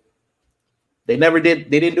 folks. They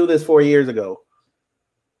didn't do this 4 years ago.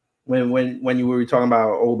 When you were talking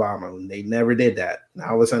about Obama, they never did that.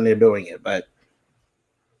 Now all of a sudden they're doing it. But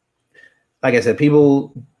like I said,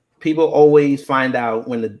 people always find out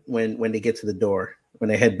when they get to the door, when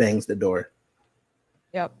their head bangs the door.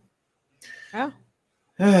 Yep. Yeah.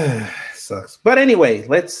 Sucks. But anyway,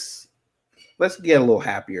 let's get a little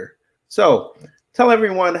happier. So tell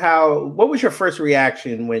everyone what was your first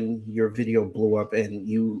reaction when your video blew up and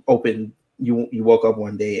you woke up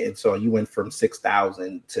one day and saw you went from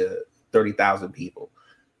 6,000 to 30,000 people?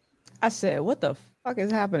 I said, what the fuck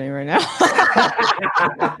is happening right now?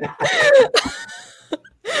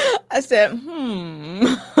 I said,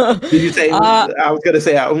 Did you say, I was going to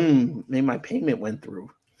say, maybe my payment went through.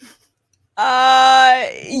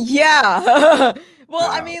 Yeah. Well, wow.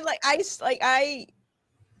 I mean, I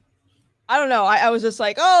don't know. I was just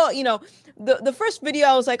like, the first video,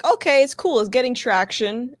 I was like, okay, it's cool. It's getting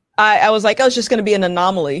traction. I was like, it's just going to be an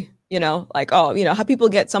anomaly, how people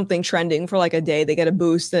get something trending for like a day, they get a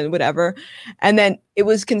boost and whatever. And then it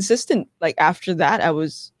was consistent. Like after that, I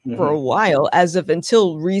was for a while, as of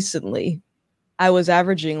until recently, I was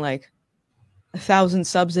averaging like 1,000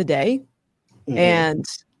 subs a day. Mm-hmm. And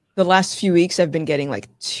the last few weeks I've been getting like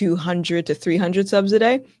 200 to 300 subs a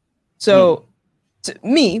day. So to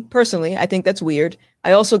me personally, I think that's weird.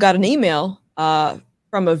 I also got an email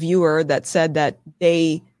from a viewer that said that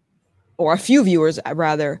or a few viewers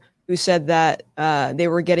rather, who said that they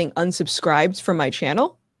were getting unsubscribed from my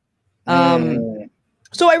channel.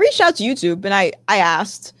 So I reached out to YouTube and I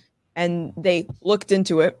asked, and they looked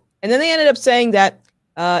into it, and then they ended up saying that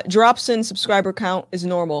drops in subscriber count is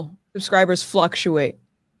normal. Subscribers fluctuate.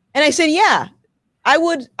 And I said, yeah, I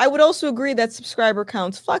would also agree that subscriber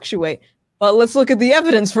counts fluctuate. But let's look at the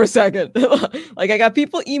evidence for a second. Like, I got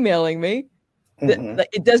people emailing me.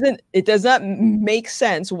 It does not make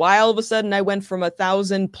sense why all of a sudden I went from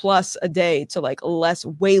 1,000 plus a day to like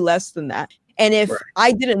way less than that. And if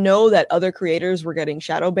I didn't know that other creators were getting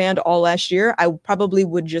shadow banned all last year, I probably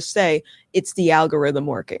would just say it's the algorithm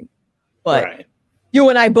working. But you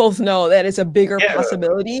and I both know that it's a bigger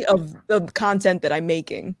possibility of the content that I'm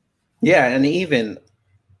making. Yeah, and even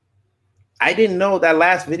I didn't know that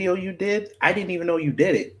last video you did. I didn't even know you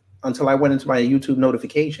did it until I went into my YouTube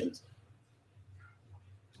notifications.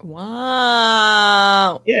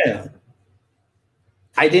 Wow. Yeah.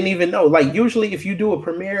 I didn't even know. Like, usually if you do a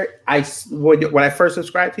premiere, when I first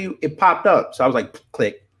subscribed to you, it popped up. So I was like,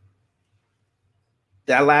 click.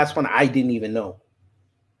 That last one, I didn't even know.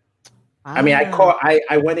 I mean,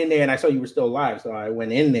 I went in there and I saw you were still live. So I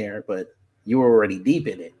went in there, but you were already deep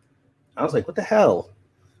in it. I was like, what the hell?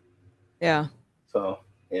 Yeah. So,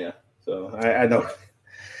 yeah. So I know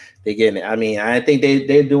they're getting it. I mean, I think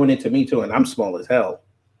they're doing it to me too. And I'm small as hell.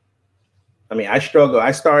 I mean, I struggle.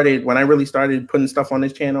 When I really started putting stuff on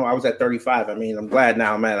this channel, I was at 35. I mean, I'm glad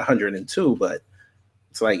now I'm at 102, but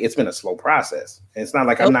it's like, it's been a slow process. And it's not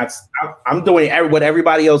like I'm doing what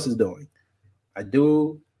everybody else is doing. I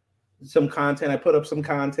do some content. I put up some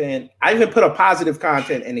content. I even put up positive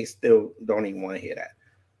content and they still don't even want to hear that.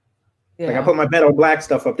 Yeah. Like, I put my Beto Black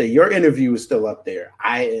stuff up there. Your interview is still up there.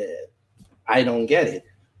 I don't get it.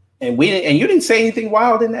 And you didn't say anything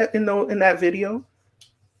wild in that video.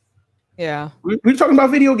 Yeah. We're talking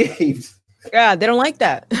about video games. Yeah, they don't like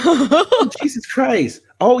that. Jesus Christ.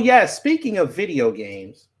 Oh, yeah. Speaking of video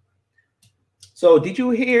games. So did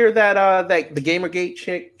you hear that the Gamergate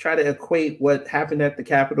chick tried to equate what happened at the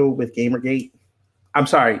Capitol with Gamergate? I'm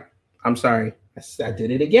sorry. I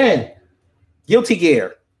did it again. Guilty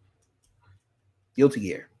Gear.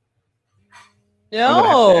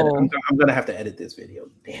 No. I'm going to have to edit this video.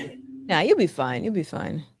 Damn it. Nah, you'll be fine.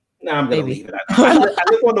 No, I'm going to leave it. I live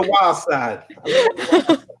on the wild side.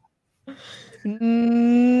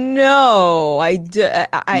 No,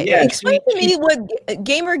 explain to me what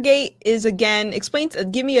Gamergate is again.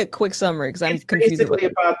 Give me a quick summary because I'm confused. Basically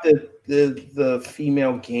about the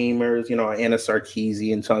female gamers, Anna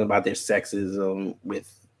Sarkeesian talking about their sexism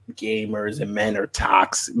with gamers and male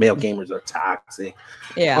gamers are toxic.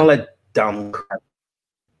 Yeah. All that dumb crap.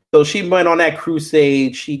 So she went on that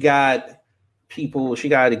crusade. She got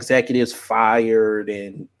executives fired,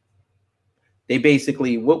 and they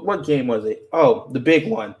basically, what game was it? Oh, the big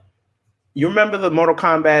one. You remember the Mortal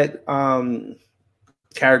Kombat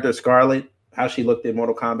character Scarlet? How she looked in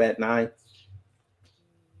Mortal Kombat 9?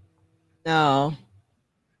 No.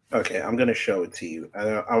 Okay, I'm gonna show it to you.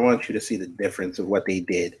 I want you to see the difference of what they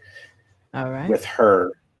did. All right. With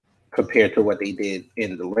her compared to what they did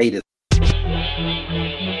in the latest.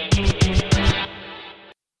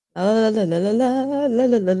 I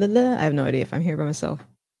have no idea if I'm here by myself.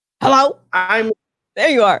 Hello? There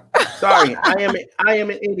you are. Sorry, I am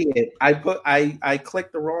an idiot. I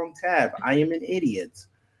clicked the wrong tab. I am an idiot.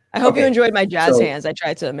 I hope you enjoyed my jazz hands. I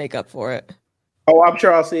tried to make up for it. Oh, I'm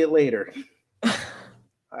sure I'll see it later.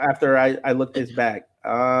 After I look this back.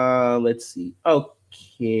 Let's see.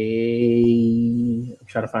 Okay. I'm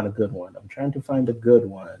trying to find a good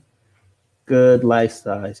one. Good life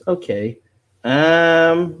size. Okay.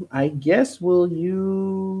 I guess we'll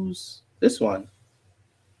use this one.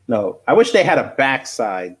 No, I wish they had a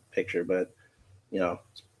backside picture, but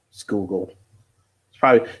it's Google. It's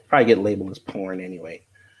probably get labeled as porn anyway.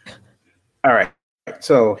 All right.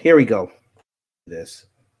 So here we go. This.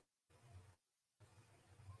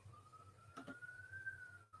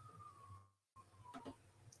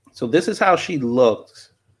 So this is how she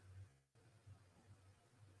looks.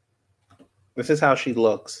 That's how she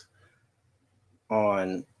looked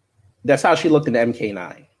in the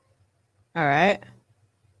MK9. All right.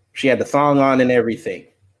 She had the thong on and everything.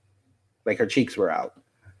 Like, her cheeks were out.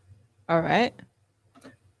 All right.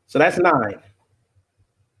 So that's 9.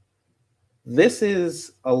 This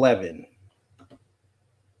is 11.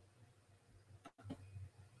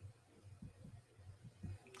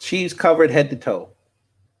 She's covered head to toe.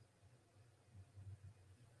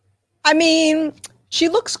 I mean, she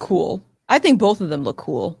looks cool. I think both of them look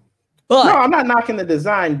cool. But no, I'm not knocking the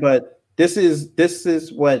design, but this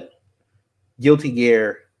is what Guilty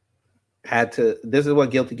Gear this is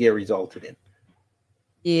what Guilty Gear resulted in.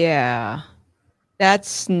 Yeah.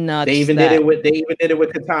 That's nuts. They even did it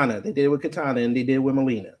with Katana. They did it with Katana and they did it with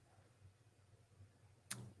Melina.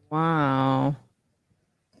 Wow.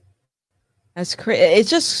 That's crazy. It's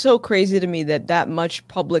just so crazy to me that much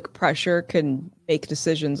public pressure can make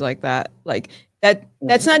decisions like that. Like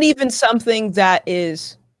that's not even something that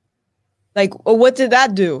is like, well, what did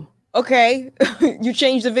that do? Okay, you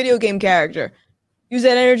changed the video game character. Use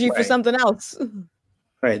that energy for something else.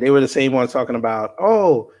 Right. They were the same ones talking about,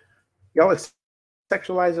 oh, y'all are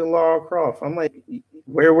sexualizing Lara Croft. I'm like,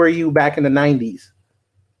 where were you back in the 90s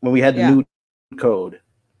when we had the new code?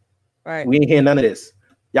 Right. We didn't hear none of this.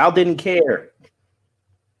 Y'all didn't care.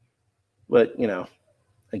 But,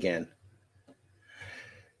 again.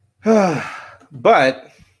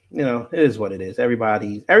 But, it is what it is.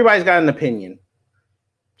 Everybody's got an opinion.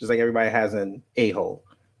 Just like everybody has an a-hole.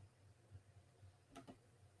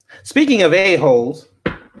 Speaking of a-holes,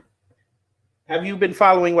 have you been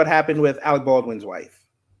following what happened with Alec Baldwin's wife?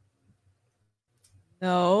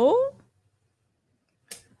 No.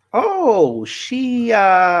 Oh, she's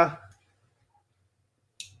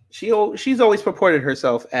always purported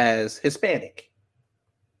herself as Hispanic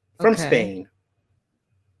from Spain.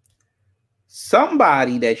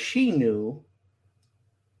 Somebody that she knew,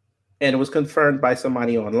 and it was confirmed by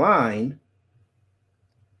somebody online,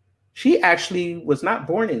 she actually was not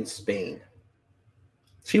born in Spain.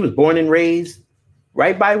 She was born and raised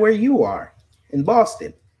right by where you are in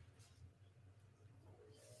Boston.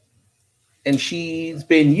 And she's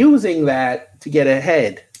been using that to get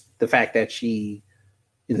ahead, the fact that she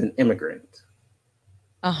is an immigrant.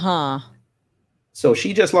 Uh-huh. So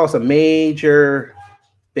she just lost a major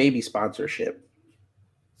baby sponsorship.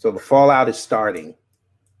 So the fallout is starting.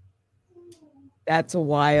 That's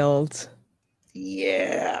wild.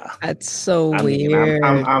 Yeah. That's so weird.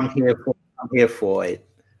 I'm here for it.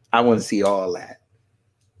 I want to see all that.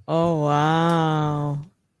 Oh, wow.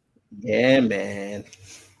 Yeah, man.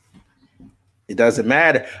 It doesn't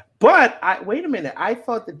matter. But wait a minute. I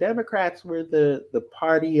thought the Democrats were the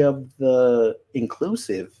party of the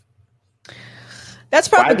inclusive. That's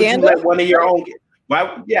propaganda. Why would you let one of your own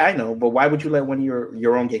yeah, I know, but why would you let one of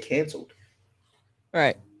your own get canceled?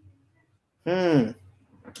 Right.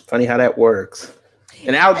 Funny how that works.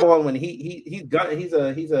 And Alec Baldwin, he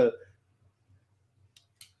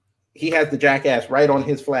has the jackass right on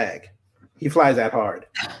his flag. He flies that hard.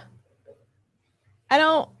 I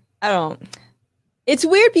don't. It's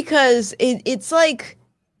weird because it's like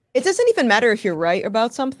it doesn't even matter if you're right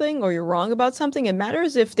about something or you're wrong about something. It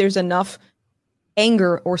matters if there's enough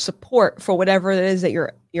anger or support for whatever it is that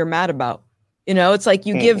you're mad about. It's like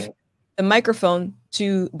you give the microphone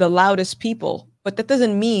to the loudest people, but that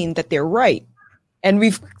doesn't mean that they're right.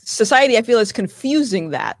 And society, I feel, is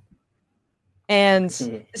confusing that. And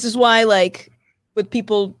this is why, like, with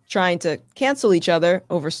people trying to cancel each other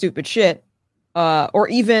over stupid shit, or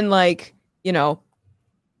even like,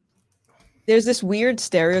 there's this weird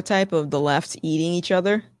stereotype of the left eating each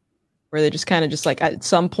other, where they just kind of just like at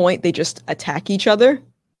some point they just attack each other,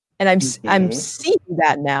 and I'm seeing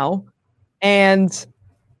that now, and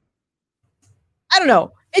I don't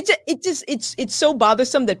know. It's so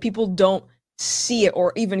bothersome that people don't see it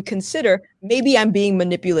or even consider. Maybe I'm being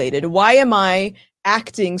manipulated. Why am I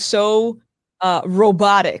acting so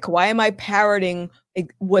robotic? Why am I parroting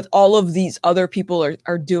what all of these other people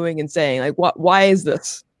are doing and saying? Like, why is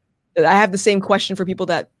this? I have the same question for people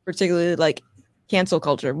that particularly like cancel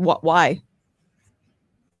culture. Why?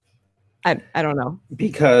 I don't know.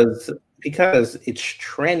 Because it's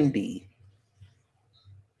trendy.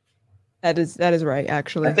 That is right,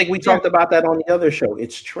 actually. I think we talked about that on the other show.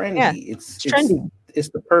 It's trendy. Yeah, it's trendy. It's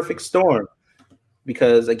the perfect storm.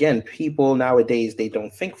 Because again, people nowadays, they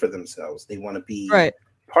don't think for themselves. They want to be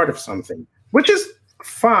part of something, which is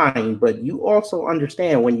fine. But you also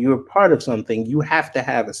understand when you're part of something, you have to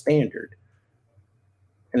have a standard.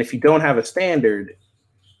 And if you don't have a standard,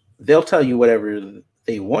 they'll tell you whatever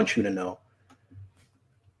they want you to know.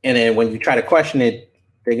 And then when you try to question it,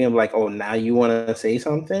 they're going to be like, oh, now you want to say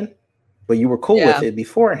something? But you were cool with it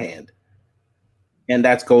beforehand. And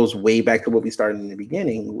that goes way back to what we started in the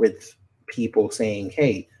beginning with people saying,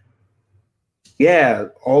 hey, yeah,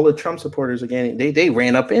 all the Trump supporters again, they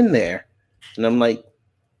ran up in there. And I'm like,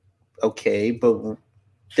 okay, but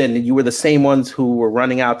then you were the same ones who were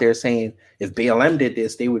running out there saying if BLM did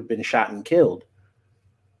this, they would have been shot and killed.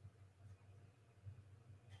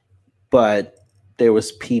 But there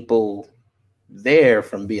was people there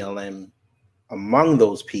from BLM among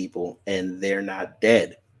those people, and they're not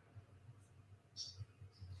dead.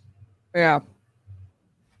 Yeah.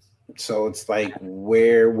 So it's like,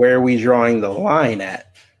 where are we drawing the line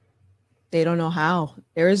at? They don't know how.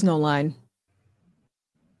 There is no line.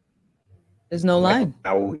 There's no line.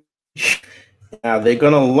 Now, Now they're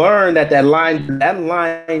gonna learn that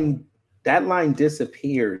line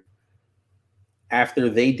disappeared after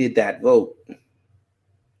they did that vote,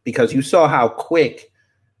 because you saw how quick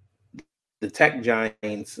the tech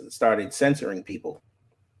giants started censoring people.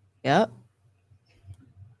 Yep.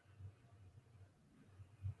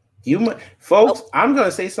 Folks, I'm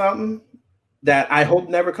gonna say something that I hope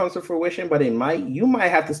never comes to fruition, but it might. You might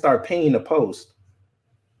have to start paying to post.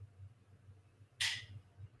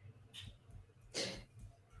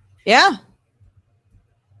 Yeah.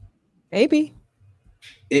 Maybe.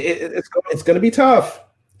 It's going to be tough.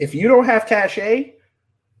 If you don't have cachet,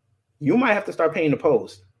 you might have to start paying to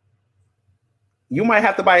post. You might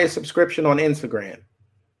have to buy a subscription on Instagram.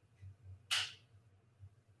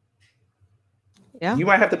 Yeah. You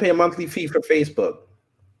might have to pay a monthly fee for Facebook.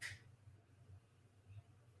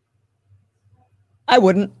 I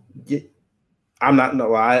wouldn't. I'm not.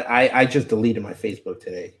 No, I just deleted my Facebook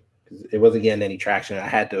today because it wasn't getting any traction. I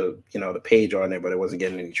had to, the page on there, but it wasn't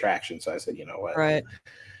getting any traction. So I said, you know what? Right.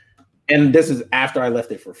 And this is after I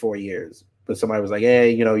left it for 4 years. But somebody was like,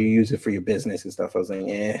 hey, you use it for your business and stuff. I was like,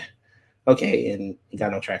 yeah, okay. And it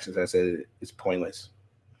got no traction. So I said, it's pointless.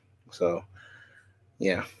 So,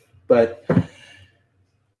 yeah. But,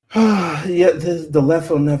 yeah, the left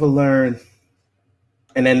will never learn.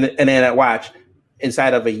 And then I watch,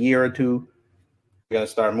 inside of a year or two, we're going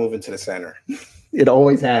to start moving to the center. It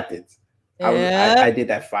always happens. Yeah. I did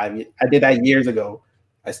that 5 years. I did that years ago.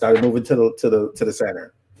 I started moving to the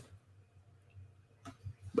center.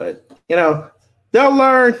 But they'll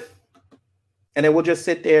learn, and then we'll just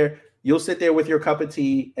sit there. You'll sit there with your cup of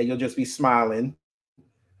tea, and you'll just be smiling.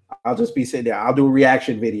 I'll just be sitting there. I'll do a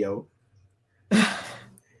reaction video,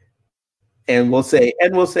 and we'll say,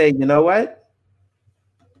 you know what?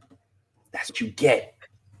 That's what you get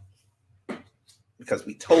because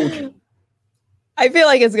we told you. I feel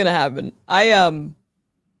like it's gonna happen.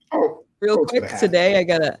 Real quick today,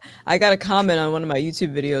 I got a comment on one of my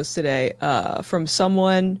YouTube videos today from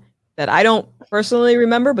someone that I don't personally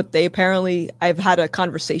remember, but I've had a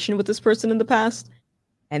conversation with this person in the past,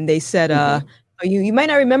 and they said, you might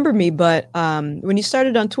not remember me, but when you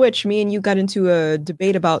started on Twitch, me and you got into a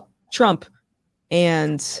debate about Trump,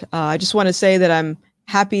 and I just want to say that I'm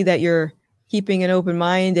happy that you're keeping an open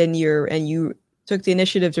mind and you took the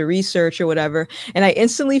initiative to research or whatever. And I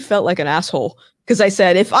instantly felt like an asshole. Because I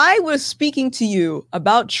said, if I was speaking to you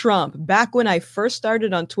about Trump back when I first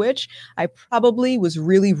started on Twitch, I probably was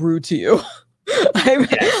really rude to you.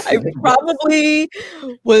 I probably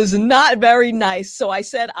was not very nice. So I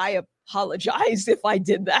said, I apologize if I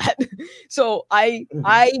did that. So I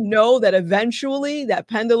know that eventually that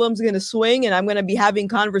pendulum's going to swing, and I'm going to be having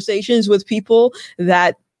conversations with people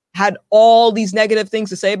that had all these negative things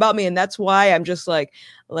to say about me. And that's why I'm just like,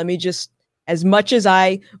 let me just, as much as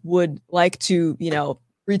I would like to,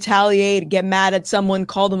 retaliate, get mad at someone,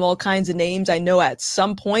 call them all kinds of names, I know at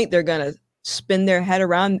some point they're going to spin their head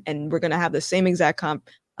around and we're going to have the same exact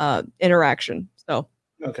interaction. So,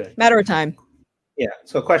 okay, matter of time. Yeah.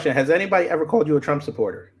 So, question: has anybody ever called you a Trump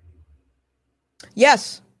supporter?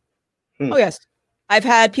 Yes. Oh, yes. I've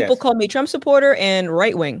had people call me Trump supporter and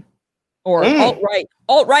right wing, or alt-right.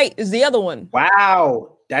 Alt-right is the other one.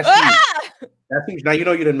 Wow, that's huge. That's huge. Now you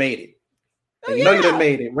done made it. You done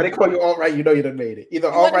made it. When they call you alt-right, you done made it.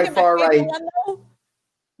 Either alt-right, far-right.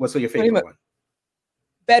 What's your favorite one?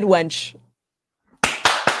 Bed wench.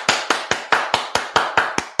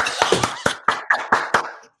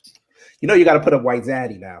 You got to put up White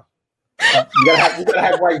Zaddy now. You gotta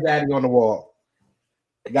have White Zaddy on the wall.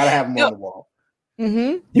 You gotta have him on the wall.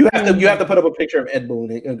 Mm-hmm. You have to put up a picture of Ed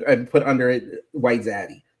Boon and put under it White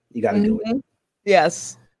Zaddy. You got to do it.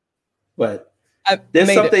 Yes. But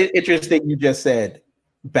there's something interesting you just said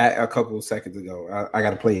back a couple of seconds ago. I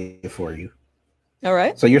got to play it for you. All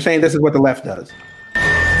right. So you're saying this is what the left does?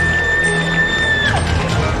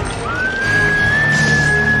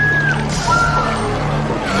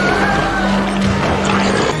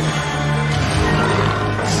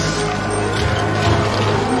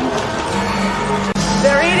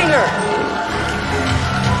 They're eating her.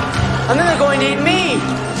 And then they're going to eat me.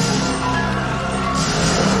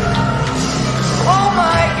 Oh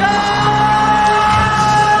my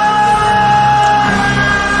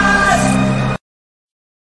God!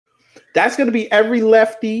 That's going to be every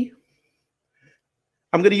lefty.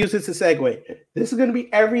 I'm going to use this as a segue. This is going to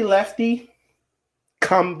be every lefty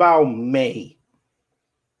come about May.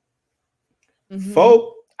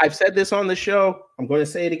 Folk, I've said this on the show. I'm going to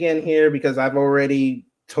say it again here because I've already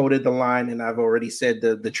toted the line and I've already said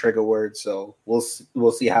the trigger word. So we'll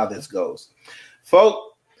see how this goes. Folk,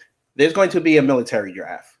 there's going to be a military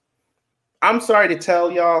draft. I'm sorry to tell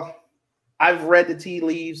y'all, I've read the tea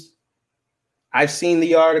leaves. I've seen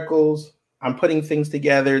the articles. I'm putting things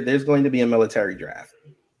together. There's going to be a military draft.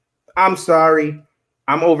 I'm sorry.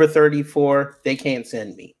 I'm over 34. They can't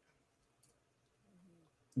send me.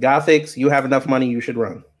 Gothics, you have enough money. You should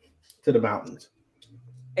run to the mountains.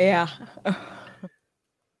 Yeah.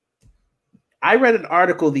 I read an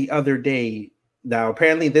article the other day. Now,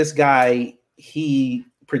 apparently this guy, he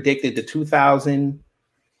predicted the 2000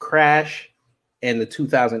 crash and the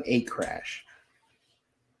 2008 crash.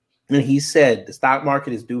 And he said the stock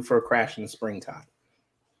market is due for a crash in the springtime.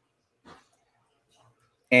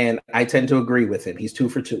 And I tend to agree with him. He's 2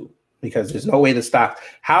 for 2 because there's no way the stock.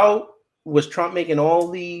 How was Trump making all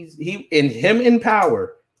these? Him in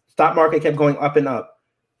power, stock market kept going up and up.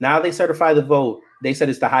 Now they certify the vote. They said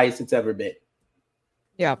it's the highest it's ever been.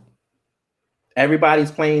 Yeah.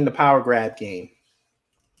 Everybody's playing the power grab game.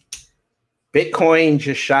 Bitcoin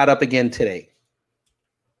just shot up again today.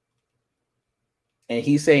 And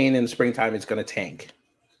he's saying in the springtime it's going to tank.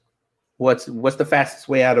 What's the fastest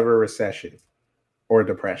way out of a recession or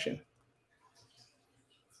depression?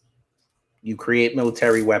 You create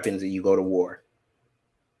military weapons and you go to war.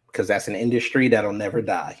 Because that's an industry that'll never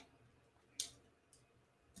die.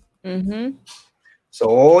 Mm-hmm. So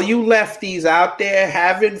all you lefties out there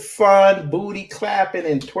having fun, booty clapping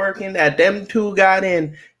and twerking that them two got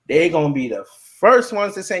in, they're going to be the first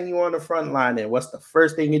ones to send you on the front line. And what's the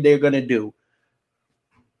first thing they're going to do?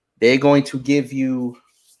 They're going to give you,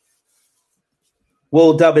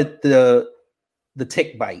 we'll dub it the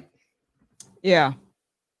tick bite. Yeah.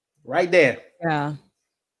 Right there. Yeah.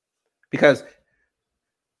 Because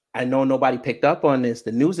I know nobody picked up on this.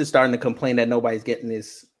 The news is starting to complain that nobody's getting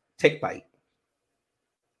this tick bite.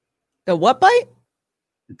 The what bite?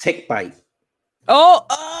 The tick bite. Oh,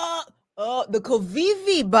 the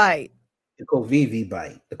Covivi bite. The Covivi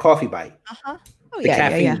bite. The coffee bite. Uh-huh. Oh, The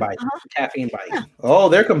caffeine bite. Uh-huh. The caffeine bite. Yeah. Oh,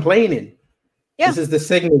 they're complaining. Yeah. This is the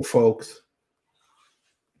signal, folks.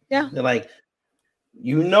 Yeah. They're like,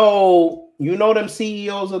 you know them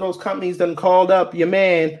CEOs of those companies done called up your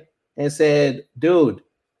man and said, dude,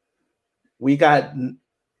 we got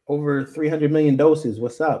over 300 million doses.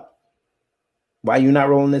 What's up? Why you not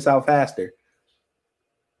rolling this out faster?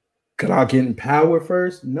 Could I get in power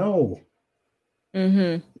first? No.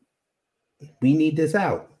 Mm-hmm. We need this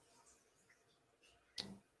out.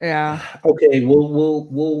 Yeah. Okay,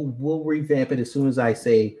 we'll revamp it as soon as I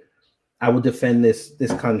say I will defend this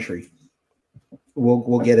country.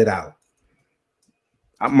 We'll get it out.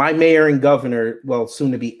 My mayor and governor, well,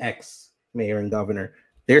 soon to be ex-mayor and governor,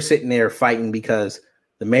 they're sitting there fighting because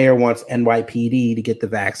the mayor wants NYPD to get the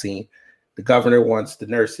vaccine. The governor wants the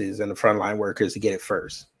nurses and the frontline workers to get it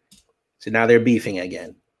first. So now they're beefing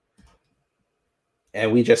again.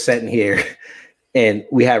 And we just sitting here and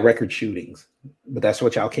we had record shootings. But that's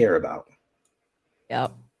what y'all care about.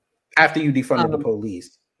 Yep. After you defunded the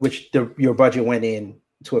police, which your budget went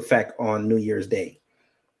into effect on New Year's Day.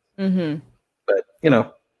 Mm-hmm. But,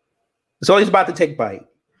 it's always about the tick bite.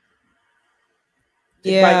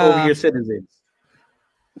 Tick bite over your citizens.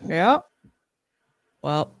 Yeah.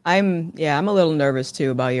 Well, I'm a little nervous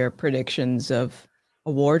too about your predictions of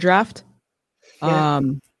a war draft. Yeah.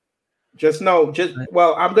 I'm going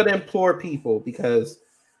to implore people because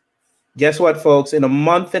guess what, folks? In a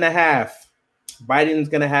month and a half, Biden's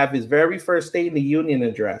going to have his very first State of the Union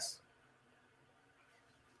address.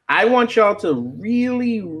 I want y'all to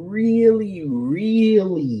really, really,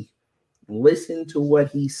 really listen to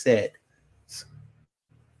what he said.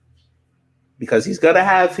 Because he's going to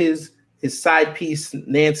have his side piece,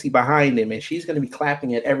 Nancy, behind him, and she's going to be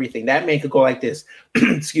clapping at everything. That man could go like this.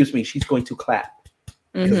 Excuse me. She's going to clap.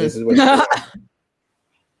 Because this is what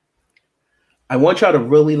I want y'all to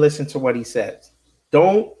really listen to what he says.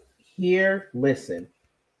 Don't listen.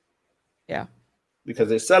 Yeah. Because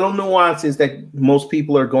there's subtle nuances that most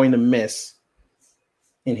people are going to miss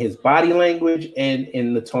in his body language and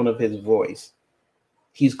in the tone of his voice.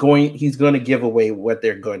 He's going to give away what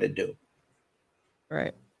they're going to do.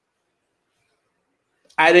 Right.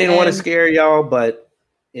 I didn't want to scare y'all, but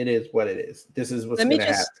it is what it is. This is what's going to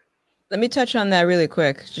happen. Let me touch on that really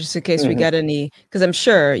quick, just in case we get any, because I'm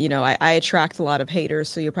sure, I attract a lot of haters,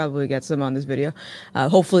 so you'll probably get some on this video.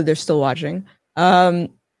 Hopefully they're still watching.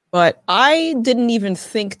 But I didn't even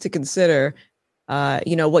think to consider,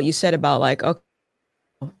 what you said about like, okay,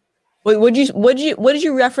 what did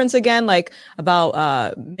you reference again? Like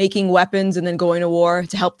about making weapons and then going to war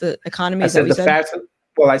to help the economy? I said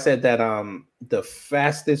I said that the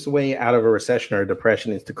fastest way out of a recession or a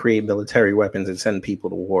depression is to create military weapons and send people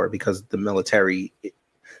to war because the military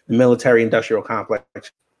industrial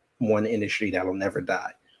complex, one industry that'll never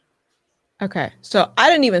die. Okay. So I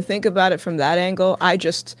didn't even think about it from that angle. I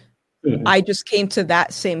just came to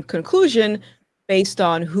that same conclusion based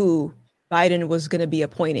on who Biden was going to be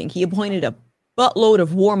appointing. He appointed a buttload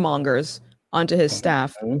of warmongers onto his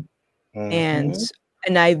staff. And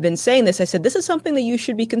I've been saying this. I said, this is something that you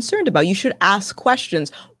should be concerned about. You should ask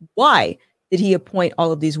questions. Why did he appoint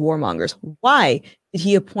all of these warmongers? Why did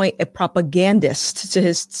he appoint a propagandist to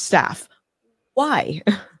his staff? Why?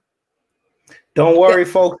 Don't worry,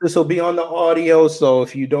 folks. This will be on the audio. So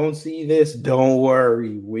if you don't see this, don't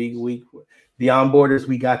worry. We Beyond Borders,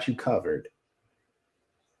 we got you covered.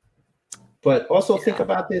 But also think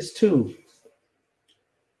about this too.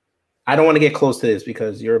 I don't want to get close to this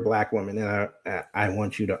because you're a Black woman, and I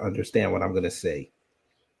want you to understand what I'm going to say.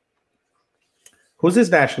 Who's his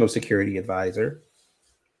national security advisor?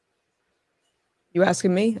 You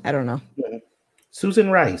asking me? I don't know. Susan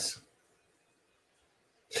Rice.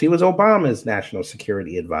 She was Obama's national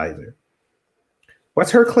security advisor.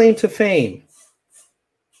 What's her claim to fame?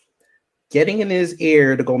 Getting in his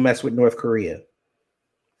ear to go mess with North Korea.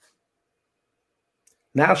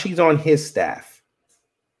 Now she's on his staff.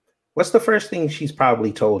 What's the first thing she's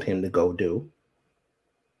probably told him to go do?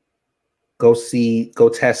 Go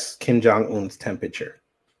test Kim Jong-un's temperature.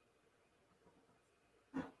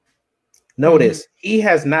 Notice he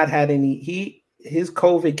has not had his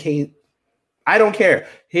COVID case. I don't care.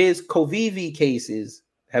 His COVID cases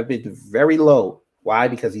have been very low. Why?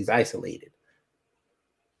 Because he's isolated.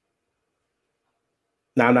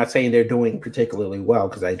 Now, I'm not saying they're doing particularly well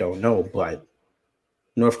because I don't know, but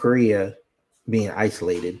North Korea being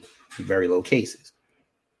isolated, very low cases.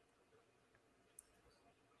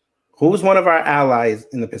 Who's one of our allies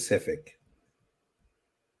in the Pacific?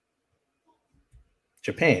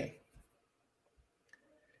 Japan.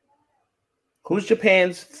 Who's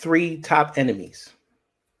Japan's 3 top enemies?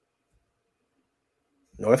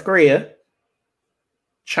 North Korea,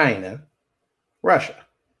 China, Russia.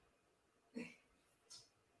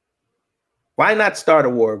 Why not start a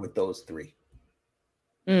war with those 3?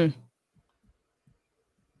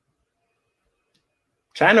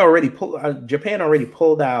 Japan already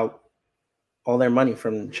pulled out all their money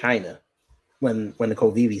from China when the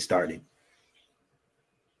COVID started.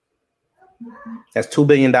 That's $2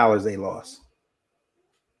 billion they lost.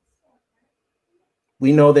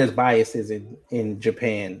 We know there's biases in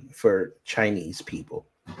Japan for Chinese people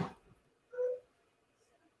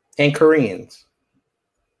and Koreans.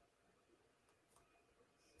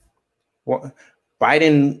 Well,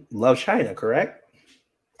 Biden loves China, correct?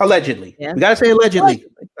 Allegedly. Yeah. We got to say allegedly.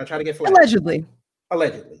 I'm trying to get flagged.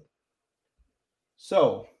 Allegedly.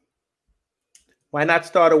 So why not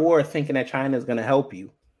start a war thinking that China is going to help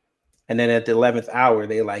you? And then at the 11th hour,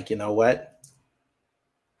 they're like, you know what?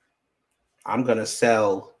 I'm going to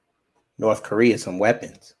sell North Korea some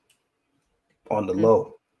weapons on the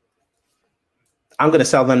low. I'm going to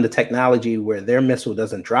sell them the technology where their missile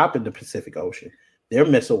doesn't drop in the Pacific Ocean. Their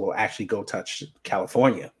missile will actually go touch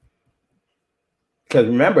California. Because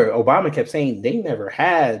remember, Obama kept saying they never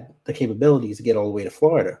had the capabilities to get all the way to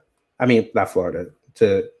Florida. I mean, not Florida,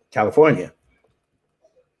 to California.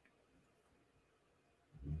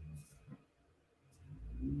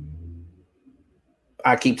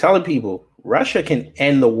 I keep telling people, Russia can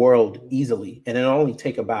end the world easily, and it'll only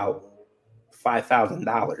take about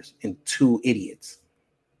 $5,000 and 2 idiots.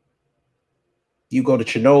 You go to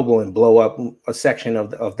Chernobyl and blow up a section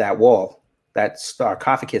of that wall, that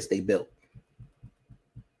sarcophagus they built.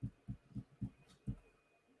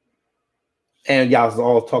 And y'all was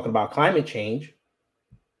all talking about climate change.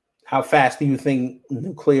 How fast do you think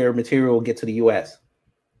nuclear material will get to the U.S.?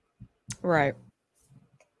 Right.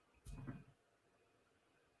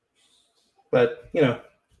 But, you know,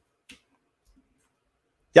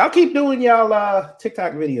 y'all keep doing y'all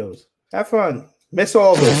TikTok videos. Have fun. Miss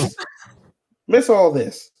all this. Miss all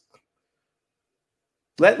this.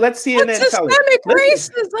 Let's see. What's systemic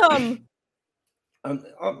racism?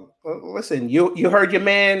 Listen, you heard your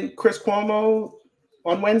man Chris Cuomo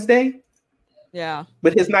on Wednesday? Yeah.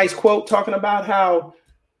 With his nice quote talking about how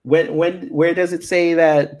where does it say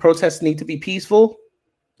that protests need to be peaceful?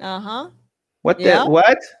 Uh-huh. What? Yeah.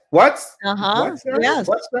 What? Uh-huh. What, sir? Yes.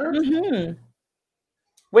 What, sir? Mm-hmm.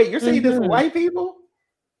 Wait, you're saying this for white people?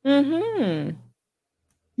 Mm-hmm.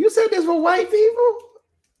 You said this for white people?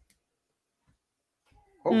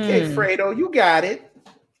 Okay, Fredo, you got it.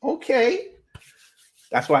 Okay.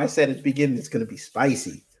 That's why I said at the beginning it's going to be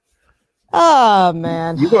spicy. Oh,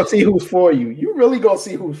 man. You're going to see who's for you. You really going to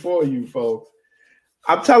see who's for you, folks.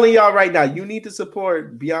 I'm telling y'all right now, you need to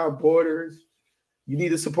support Beyond Borders. You need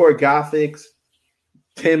to support Gothics.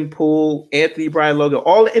 Tim Pool, Anthony Brian Logan,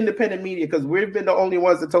 all the independent media, because we've been the only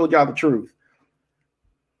ones that told y'all the truth.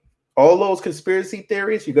 All those conspiracy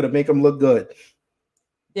theories, you're gonna make them look good.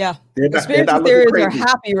 Yeah. They're Conspiracy not theories looking are crazy.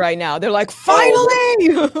 happy right now. They're like,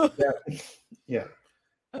 finally! Yeah.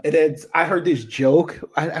 And then I heard this joke.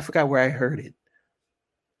 I forgot where I heard it.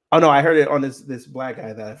 Oh no, I heard it on this black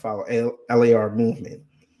guy that I follow, LAR Movement.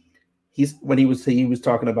 He was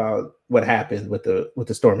talking about what happened with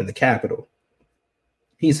the storm in the Capitol.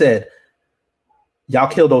 He said, "Y'all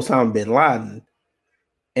killed Osama bin Laden,"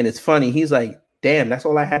 and it's funny. He's like, "Damn, that's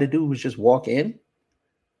all I had to do was just walk in.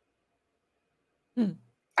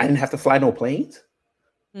 I didn't have to fly no planes."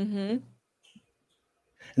 Mm-hmm. And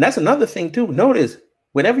that's another thing too. Notice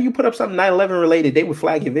whenever you put up something 9/11 related, they would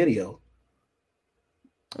flag your video.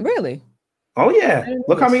 Really? Oh yeah.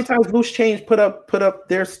 Look how many times Loose Change put up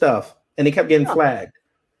their stuff and they kept getting flagged.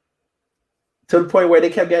 To the point where they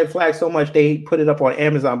kept getting flagged so much they put it up on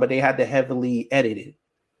Amazon, but they had to heavily edit it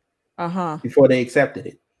before they accepted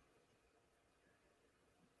it.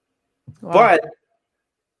 Wow. But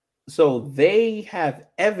so they have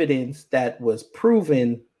evidence that was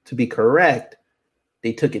proven to be correct.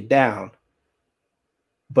 They took it down.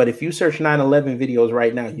 But if you search 9/11 videos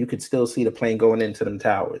right now, you could still see the plane going into them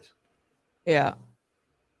towers. Yeah.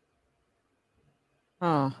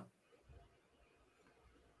 Oh.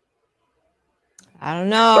 I don't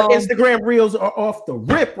know. But Instagram reels are off the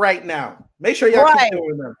rip right now. Make sure y'all keep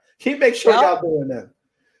doing them. Make sure y'all doing them.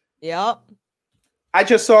 Yep. I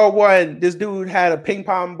just saw one. This dude had a ping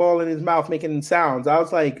pong ball in his mouth making sounds. I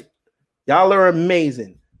was like, y'all are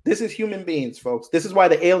amazing. This is human beings, folks. This is why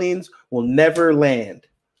the aliens will never land.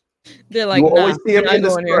 They're like, you will always see them in the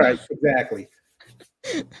going sky. Exactly.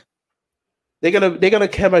 They're gonna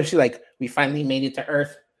come up. She's like, we finally made it to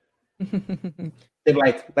Earth. They're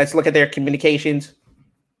like, let's look at their communications.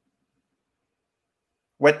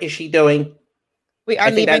 What is she doing? We are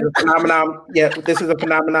I think leaving. that's a phenomenon. Yeah, this is a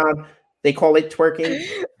phenomenon. They call it twerking.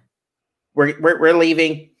 We're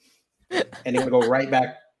leaving, and they're gonna go right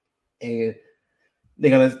back, and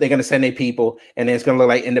they're gonna send their people, and it's gonna look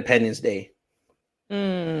like Independence Day.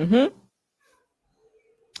 Mm-hmm.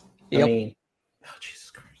 Yep. I mean, oh Jesus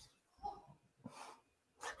Christ,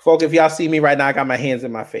 folks! If y'all see me right now, I got my hands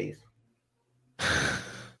in my face.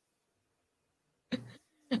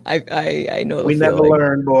 I know. We never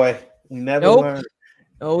learn, boy. We never learn.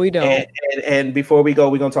 No, we don't. And before we go,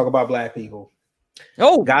 we're gonna talk about Black people.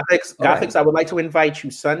 Oh, Gothics, right. I would like to invite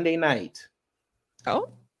you Sunday night. Oh,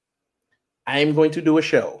 I am going to do a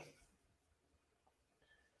show.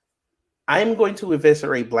 I am going to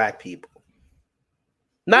eviscerate Black people.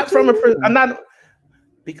 I'm not,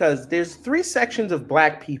 because there's 3 sections of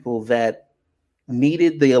Black people that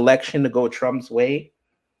needed the election to go Trump's way.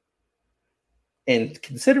 And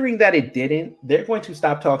considering that it didn't, they're going to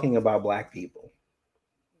stop talking about Black people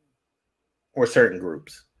or certain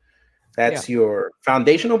groups. That's your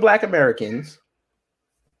foundational Black Americans,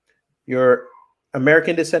 your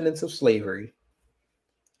American descendants of slavery,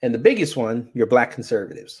 and the biggest one, your Black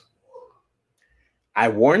conservatives. I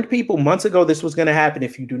warned people months ago this was going to happen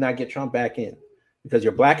if you do not get Trump back in, because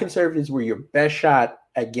your Black conservatives were your best shot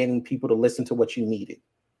at getting people to listen to what you needed.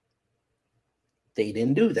 They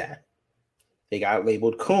didn't do that. They got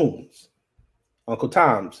labeled coons, Uncle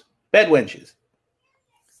Toms, bedwenches.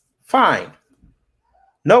 Fine.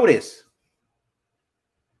 Notice,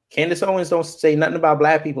 Candace Owens don't say nothing about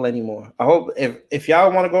Black people anymore. I hope if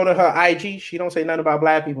y'all want to go to her IG, she don't say nothing about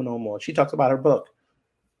Black people no more. She talks about her book.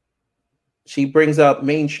 She brings up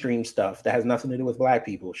mainstream stuff that has nothing to do with Black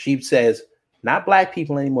people. She says, not Black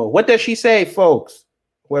people anymore. What does she say, folks?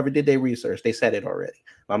 Whoever did their research, they said it already.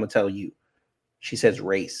 I'm going to tell you. She says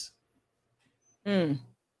race.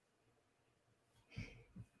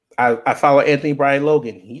 I follow Anthony Brian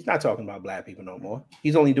Logan. He's not talking about Black people no more.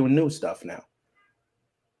 He's only doing new stuff now.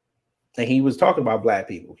 And he was talking about Black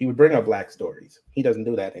people. He would bring up Black stories. He doesn't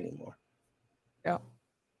do that anymore. Yeah.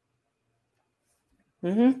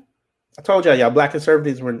 I told y'all Black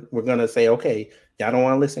conservatives were going to say, okay, y'all don't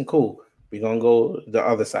want to listen, cool. We're going to go the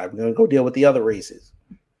other side. We're going to go deal with the other races.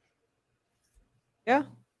 Yeah.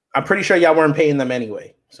 I'm pretty sure y'all weren't paying them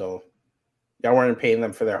anyway. So y'all weren't paying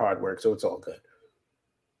them for their hard work. So it's all good.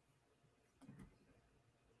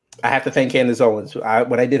 I have to thank Candace Owens.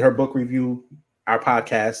 When I did her book review, our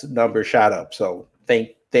podcast number shot up. So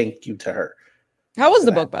thank you to her. How was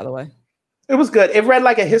the book, by the way? It was good. It read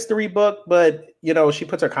like a history book, but she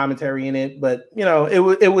puts her commentary in it. But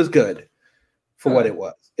it was good for what it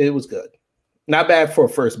was. It was good. Not bad for a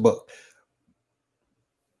first book.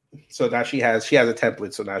 So now she has a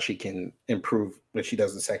template. So now she can improve when she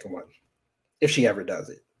does the second one, if she ever does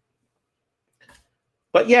it.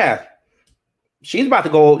 But yeah, she's about to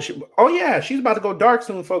go. She's about to go dark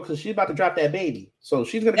soon, folks. Because she's about to drop that baby. So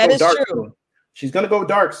she's gonna go dark soon. She's gonna go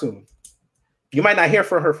dark soon. You might not hear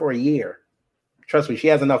from her for a year. Trust me, she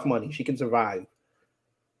has enough money. She can survive.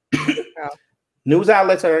 Yeah. News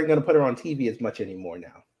outlets aren't gonna put her on TV as much anymore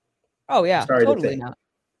now. Oh yeah, totally not.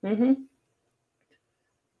 Mm-hmm.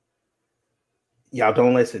 Y'all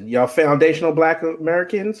don't listen. Y'all foundational Black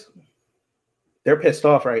Americans, they're pissed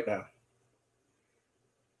off right now.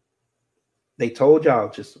 They told y'all,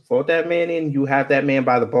 just vote that man in. You have that man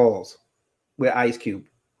by the balls with Ice Cube.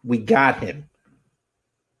 We got him.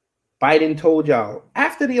 Biden told y'all,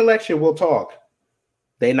 after the election, we'll talk.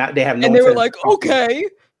 They have no. And they were like, okay.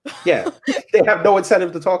 Yeah, they have no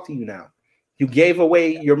incentive to talk to you now. You gave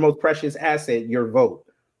away your most precious asset, your vote.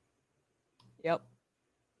 Yep.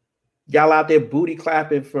 Y'all out there booty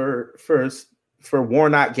clapping for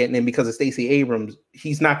Warnock getting in because of Stacey Abrams.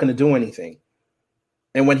 He's not going to do anything.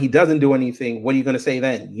 And when he doesn't do anything, what are you going to say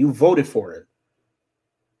then? You voted for it.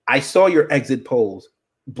 I saw your exit polls.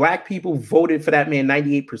 Black people voted for that man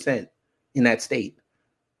 98% in that state.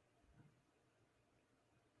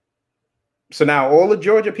 So now all the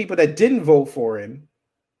Georgia people that didn't vote for him,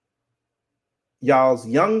 y'all's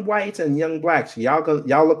young whites and young blacks,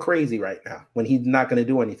 y'all look crazy right now when he's not going to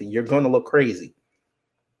do anything. You're going to look crazy.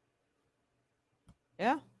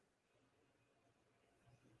 Yeah.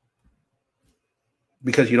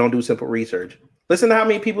 Because you don't do simple research. Listen to how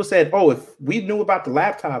many people said, oh, if we knew about the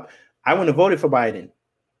laptop, I wouldn't have voted for Biden.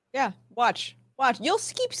 Yeah, watch. You'll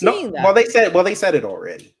keep seeing that. Well, they said it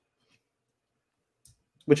already,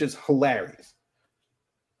 which is hilarious.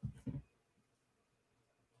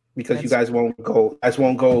 Because you guys won't go.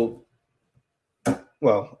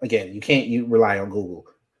 Well, again, you rely on Google.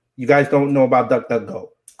 You guys don't know about DuckDuckGo.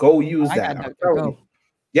 Go use that.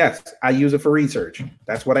 Yes, I use it for research.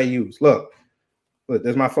 That's what I use. Look,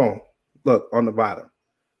 there's my phone. Look on the bottom.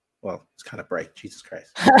 Well, it's kind of bright. Jesus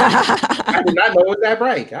Christ. I did not know it was that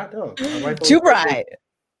bright. God dog. Too bright.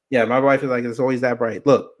 Yeah, my wife is like, it's always that bright.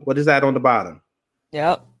 Look, what is that on the bottom?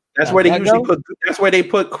 Yep. That's where they usually put. That's where they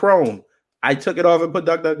put Chrome. I took it off and put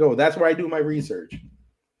DuckDuckGo. That's where I do my research.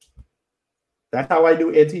 That's how I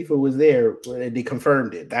knew Antifa was there. They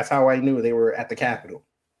confirmed it. That's how I knew they were at the Capitol,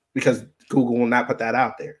 because Google will not put that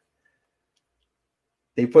out there.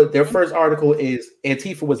 They put their first article is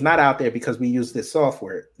Antifa was not out there because we used this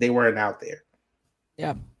software. They weren't out there.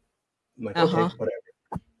 Yeah. I'm like, okay,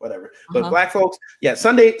 whatever. But Black folks, yeah,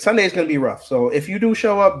 Sunday is going to be rough. So if you do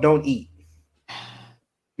show up, don't eat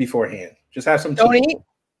beforehand. Just have some tea.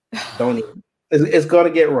 Don't eat. It's going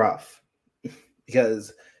to get rough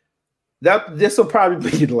because this will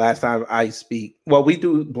probably be the last time I speak. Well, we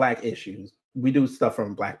do Black issues. We do stuff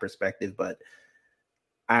from a Black perspective, but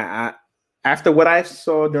I after what I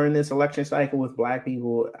saw during this election cycle with Black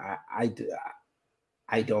people, I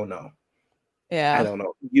don't know. Yeah, I don't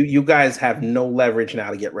know. You guys have no leverage now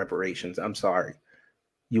to get reparations. I'm sorry,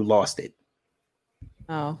 you lost it.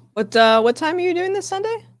 Oh, what time are you doing this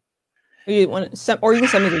Sunday? Or you can send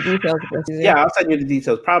me the details. Yeah, I'll send you the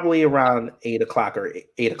details. Probably around 8 o'clock or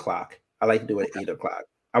 8 o'clock. I like to do it at 8 o'clock.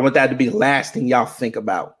 I want that to be the last thing y'all think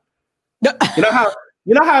about. You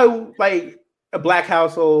know how like a Black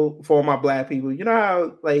household for my Black people. You know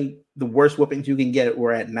how like the worst whoopings you can get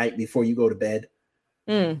were at night before you go to bed.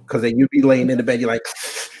 Because then you'd be laying in the bed, you're like,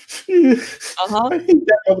 I hate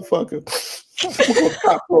that motherfucker.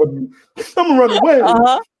 I'm gonna run away.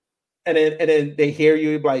 And then they hear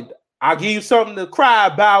you like, I'll give you something to cry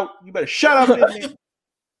about. You better shut up. And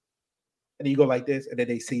then you go like this, and then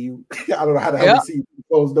they see you. I don't know how the hell they see you through the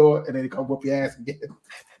closed door, and then they come whoop your ass again.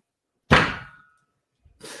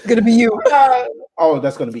 It's gonna be you. Oh,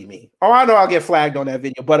 that's gonna be me. Oh, I know I'll get flagged on that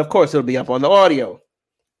video, but of course it'll be up on the audio.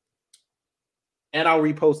 And I'll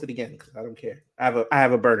repost it again because I don't care. I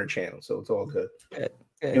have a burner channel, so it's all good.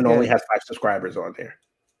 It only has 5 subscribers on there,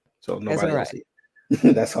 so nobody will see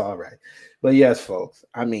it. That's all right. But yes, folks.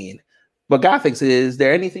 I mean, but Gothics, is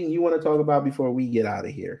there anything you want to talk about before we get out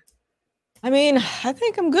of here? I mean, I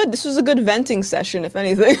think I'm good. This was a good venting session, if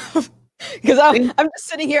anything, because I'm just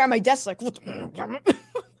sitting here at my desk like.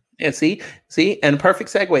 And see, and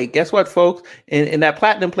perfect segue. Guess what, folks? In that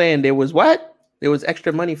platinum plan, there was what? There was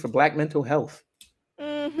extra money for Black mental health.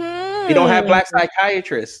 We don't have Black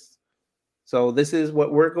psychiatrists. So this is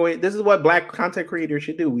what this is what Black content creators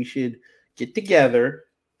should do. We should get together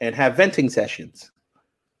and have venting sessions.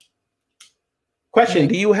 Question,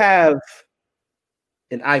 do you have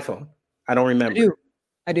an iPhone? I don't remember.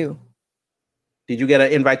 I do. Did you get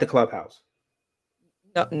an invite to Clubhouse?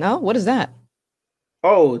 No, what is that?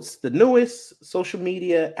 Oh, it's the newest social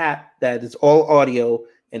media app that is all audio,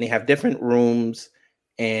 and they have different rooms,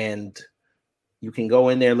 and you can go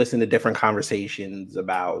in there, listen to different conversations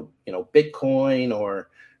about, Bitcoin or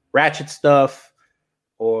ratchet stuff,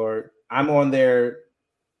 or I'm on there,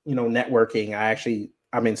 networking.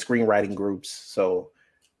 I'm in screenwriting groups. So,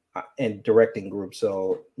 and directing groups.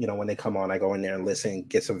 So, when they come on, I go in there and listen,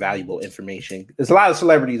 get some valuable information. There's a lot of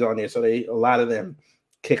celebrities on there. So a lot of them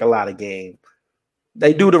kick a lot of game.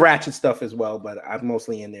 They do the ratchet stuff as well, but I'm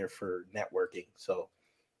mostly in there for networking. So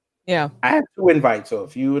yeah, I have 2 invites. So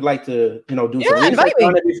if you would like to, do some research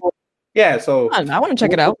on it before, so I want to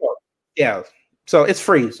check it out. Yeah. So it's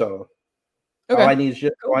free. So Okay. all I need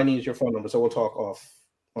is your phone number. So we'll talk off.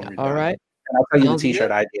 All right. And I'll tell you Sounds the T-shirt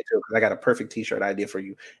good. idea too, because I got a perfect T-shirt idea for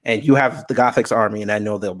you. And you have the Gothics Army, and I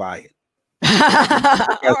know they'll buy it.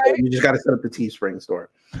 All right. You just got to set up the Teespring store.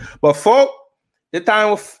 But folk, the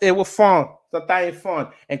time it was fun. The time fun.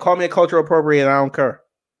 And call me a cultural appropriate. I don't care.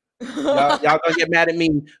 Y'all gonna get mad at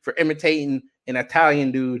me for imitating an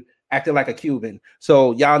Italian dude acting like a Cuban.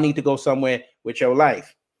 So y'all need to go somewhere with your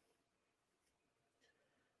life.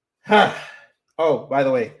 Oh, by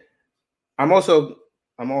the way, I'm also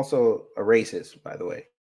a racist, by the way.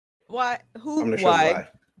 Why? Who? I'm gonna show you Why? why.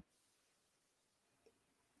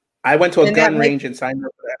 I went to a And gun that range and signed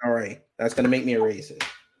up for the NRA. That's gonna make me a racist.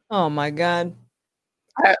 Oh my God.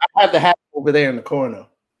 I have the hat over there in the corner.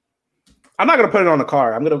 I'm not gonna put it on the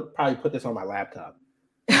car. I'm gonna probably put this on my laptop.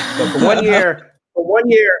 But for 1 year,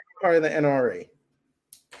 I'm part of the NRA.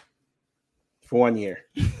 For 1 year.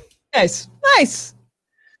 Nice.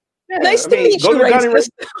 Yeah, Nice to meet go you, to gun and racist.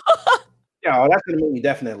 Yeah, that's gonna make me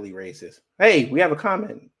definitely racist. Hey, we have a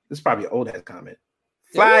comment. This is probably an old ass comment.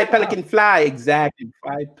 Fly, Yeah. pelican, fly. Exactly.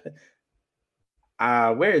 Fly.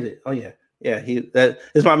 Where is it? Oh yeah. Yeah, that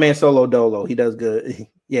is my man Solo Dolo. He does good.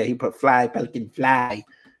 Yeah, he put fly, pelican, fly.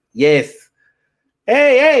 Yes.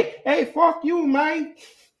 Hey, fuck you, man.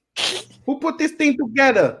 Who put this thing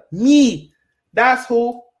together? Me. That's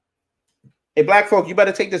who. Hey, black folk, you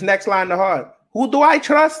better take this next line to heart. Who do I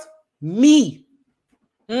trust? Me.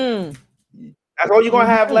 Mm. That's all you're gonna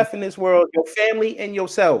have left in this world: your family and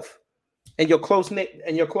yourself, and your close knit.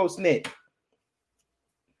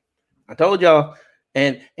 I told y'all,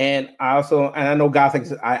 and I know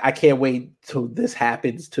Gothics. I can't wait till this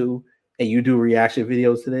happens too, and you do reaction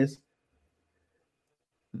videos to this.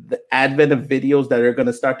 The advent of videos that are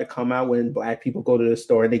gonna start to come out when black people go to the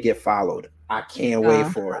store and they get followed. I can't wait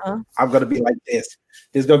for it. I'm gonna be like this.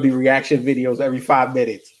 There's gonna be reaction videos every 5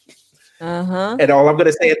 minutes. And all I'm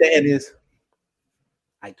gonna say at the end is,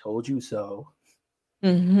 "I told you so."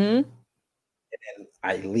 Mm-hmm. And then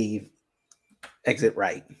I leave, exit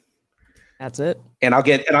right. That's it. And I'll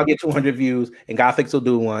get 200 views, and Gothics will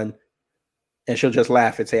do one, and she'll just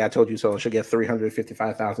laugh and say, "I told you so." And she'll get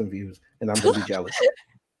 355,000 views, and I'm gonna be jealous.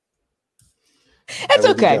 It's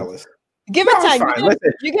okay. Give it time.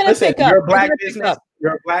 You're gonna pick up. You're a black business.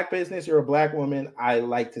 You're a black business. You're a black woman. I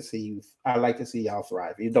like to see you. I like to see y'all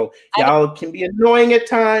thrive. You know, y'all can be annoying at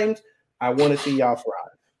times. I want to see y'all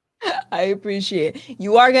thrive. I appreciate it.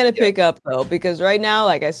 You are gonna pick up though, because right now,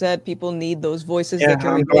 like I said, people need those voices. Yeah, that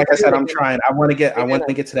can like I said, I'm trying. I want to get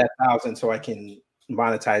to that 1,000 so I can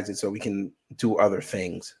monetize it, so we can do other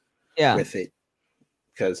things with it.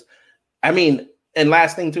 Because, I mean, and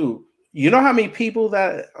last thing too. You know how many people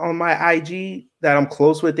that on my IG that I'm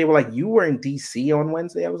close with, they were like, "You were in DC on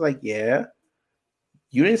Wednesday?" I was like, "Yeah."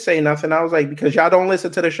 You didn't say nothing. I was like, "Because y'all don't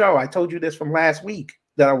listen to the show. I told you this from last week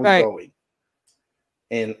that I was going."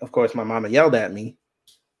 And of course, my mama yelled at me.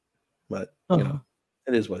 But you know,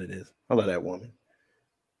 it is what it is. I love that woman.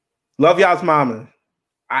 Love y'all's mama.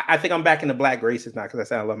 I think I'm back in the black races now because I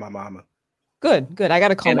said I love my mama. Good. I got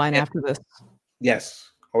to call mine after this.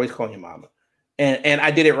 Yes, always call your mama. And I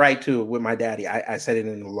did it right too with my daddy. I said it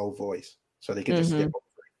in a low voice so they could just skip over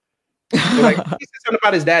it. So like, he said something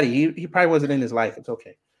about his daddy. He probably wasn't in his life. It's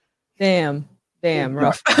okay. Damn,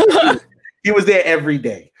 rough. He was there every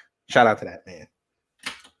day. Shout out to that man.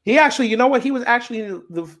 He actually, you know what? He was actually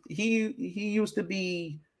he used to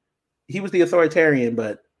be. He was the authoritarian,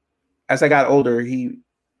 but as I got older,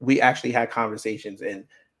 we actually had conversations, and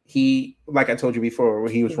he, like I told you before,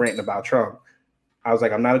 when he was ranting about Trump. I was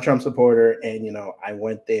like, I'm not a Trump supporter. And, you know, I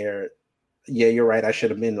went there. Yeah, you're right. I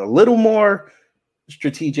should have been a little more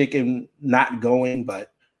strategic in not going.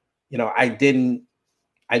 But, you know, I didn't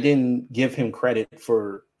give him credit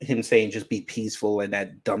for him saying just be peaceful and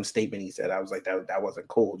that dumb statement he said. I was like, that wasn't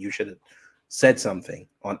cool. You should have said something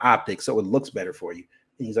on optics so it looks better for you.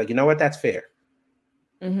 And he's like, you know what? That's fair.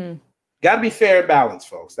 Got to be fair and balanced,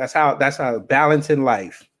 folks. That's how balance in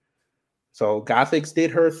life. So Gothics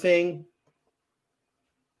did her thing.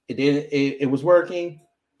 It was working.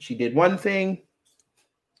 She did one thing.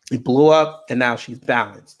 It blew up, and now she's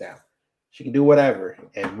balanced now. She can do whatever,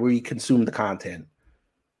 and we consume the content.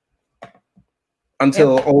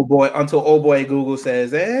 Until old boy Google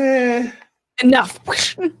says, Enough.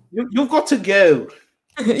 you've got to go.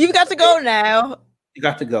 You've got to go now. You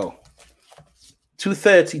got to go.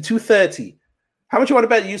 2:30. How much you want to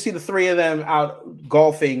bet you see the three of them out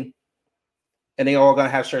golfing, and they all gonna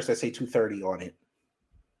have shirts that say 2:30 on it?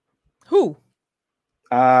 Who?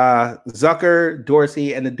 Zucker,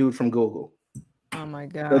 Dorsey, and the dude from Google. Oh my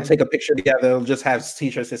god. They'll take a picture together. They'll just have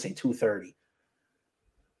t-shirts that say 2:30.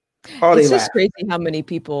 Oh, it's just crazy how many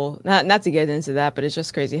people, not to get into that, but it's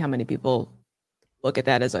just crazy how many people look at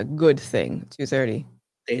that as a good thing, 2:30.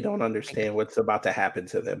 They don't understand what's about to happen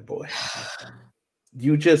to them, boy.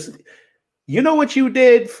 You know what you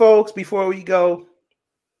did, folks, before we go?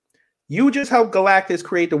 You just helped Galactus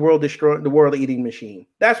create the world eating machine.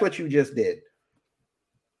 That's what you just did.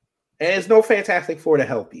 And it's no Fantastic Four to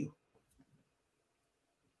help you.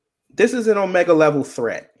 This is an Omega level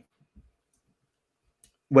threat.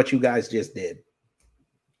 What you guys just did.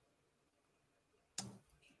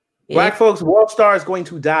 Yeah. Black folks, Worldstar is going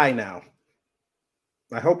to die now.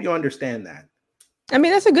 I hope you understand that. I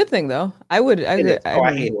mean, that's a good thing, though. I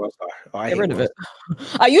hate Worldstar. Get rid of it.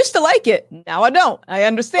 I used to like it. Now I don't. I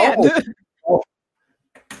understand. Oh.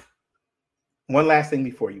 One last thing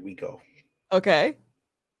before we go. Okay.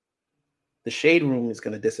 The Shade Room is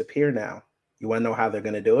going to disappear now. You want to know how they're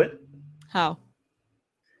going to do it? How?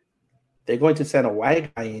 They're going to send a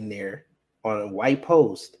white guy in there on a white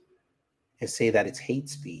post and say that it's hate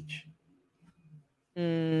speech.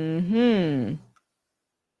 Mm-hmm.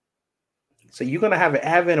 So you're going to have an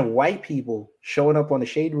advent of white people showing up on the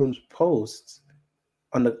Shade Room's posts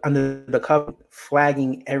under the cover,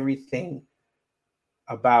 flagging everything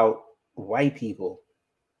about white people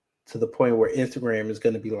to the point where Instagram is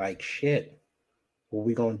going to be like, shit, what are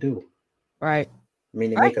we going to do? Right. I mean,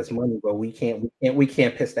 they make us money, but we can't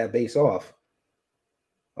piss that base off.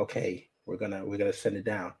 Okay, we're gonna send it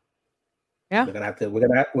down. Yeah, we're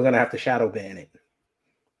gonna have to shadow ban it.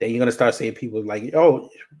 Then you're gonna start seeing people like, oh,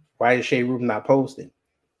 why is Shade Room not posting?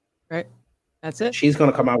 Right, that's it. She's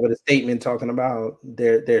gonna come out with a statement talking about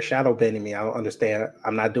they're shadow banning me. I don't understand.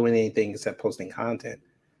 I'm not doing anything except posting content.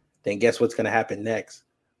 Then guess what's gonna happen next?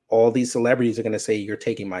 All these celebrities are gonna say you're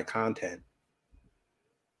taking my content.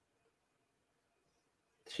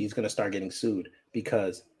 She's going to start getting sued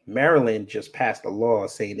because Maryland just passed a law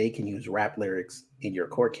saying they can use rap lyrics in your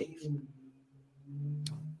court case.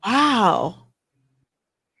 Wow.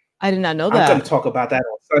 I did not know that. I'm going to talk about that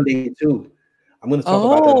on Sunday too.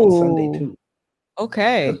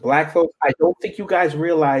 Okay. The Black folks, I don't think you guys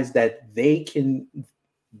realize that they can,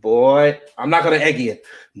 boy, I'm not going to egg you.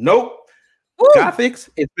 Nope. Woo! Gothics,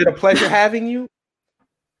 it's been a pleasure having you.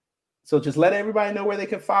 So just let everybody know where they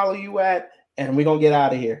can follow you at. And we're gonna get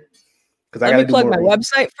out of here. Let me plug my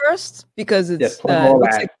website first because it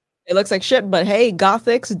looks like shit. But hey,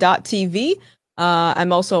 gothics.tv.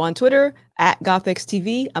 I'm also on Twitter at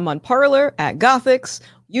GothicsTV. I'm on Parler at Gothics,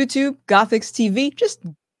 YouTube, Gothics TV.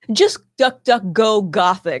 Just duck go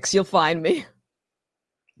Gothics. You'll find me.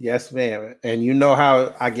 Yes, ma'am. And you know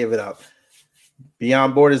how I give it up.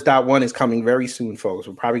 Beyond Borders.1 is coming very soon, folks.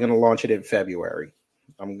 We're probably gonna launch it in February.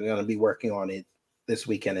 I'm gonna be working on it this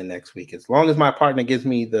weekend and next week, as long as my partner gives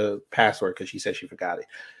me the password, because she said she forgot it.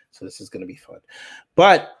 So this is going to be fun.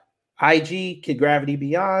 But IG, Kid Gravity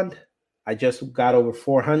Beyond, I just got over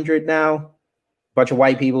 400 now. Bunch of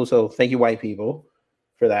white people, so thank you, white people,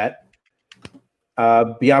 for that.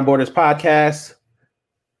 Beyond Borders podcast,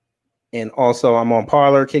 and also I'm on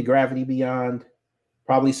Parler, Kid Gravity Beyond.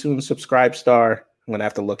 Probably soon Subscribe Star. I'm gonna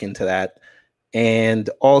have to look into that, and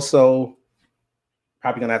also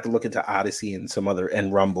probably gonna have to look into Odyssey and some other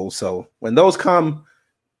and Rumble. So when those come,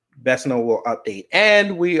 Best Know will update.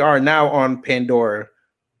 And we are now on Pandora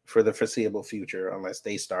for the foreseeable future, unless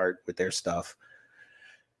they start with their stuff.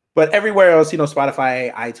 But everywhere else,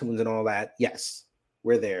 Spotify, iTunes, and all that, yes,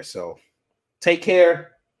 we're there. So take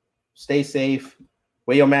care, stay safe,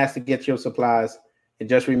 wear your mask to get your supplies, and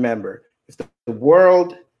just remember, if the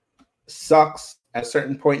world sucks at a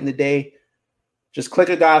certain point in the day, just click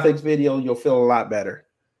a Gothics video, you'll feel a lot better.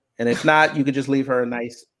 And if not, you could just leave her a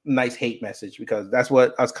nice hate message, because that's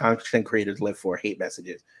what us content creators live for, hate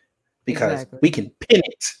messages. Because we can pin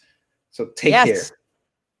it. So take care.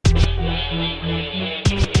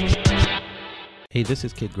 Hey, this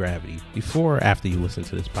is Kid Gravity. Before or after you listen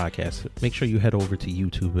to this podcast, make sure you head over to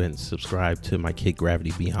YouTube and subscribe to my Kid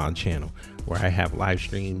Gravity Beyond channel, where I have live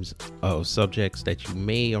streams of subjects that you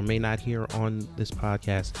may or may not hear on this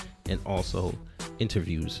podcast, and also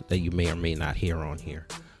interviews that you may or may not hear on here.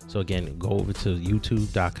 So again, go over to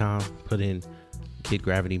youtube.com, put in Kid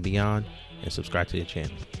Gravity Beyond, and subscribe to the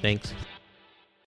channel. Thanks.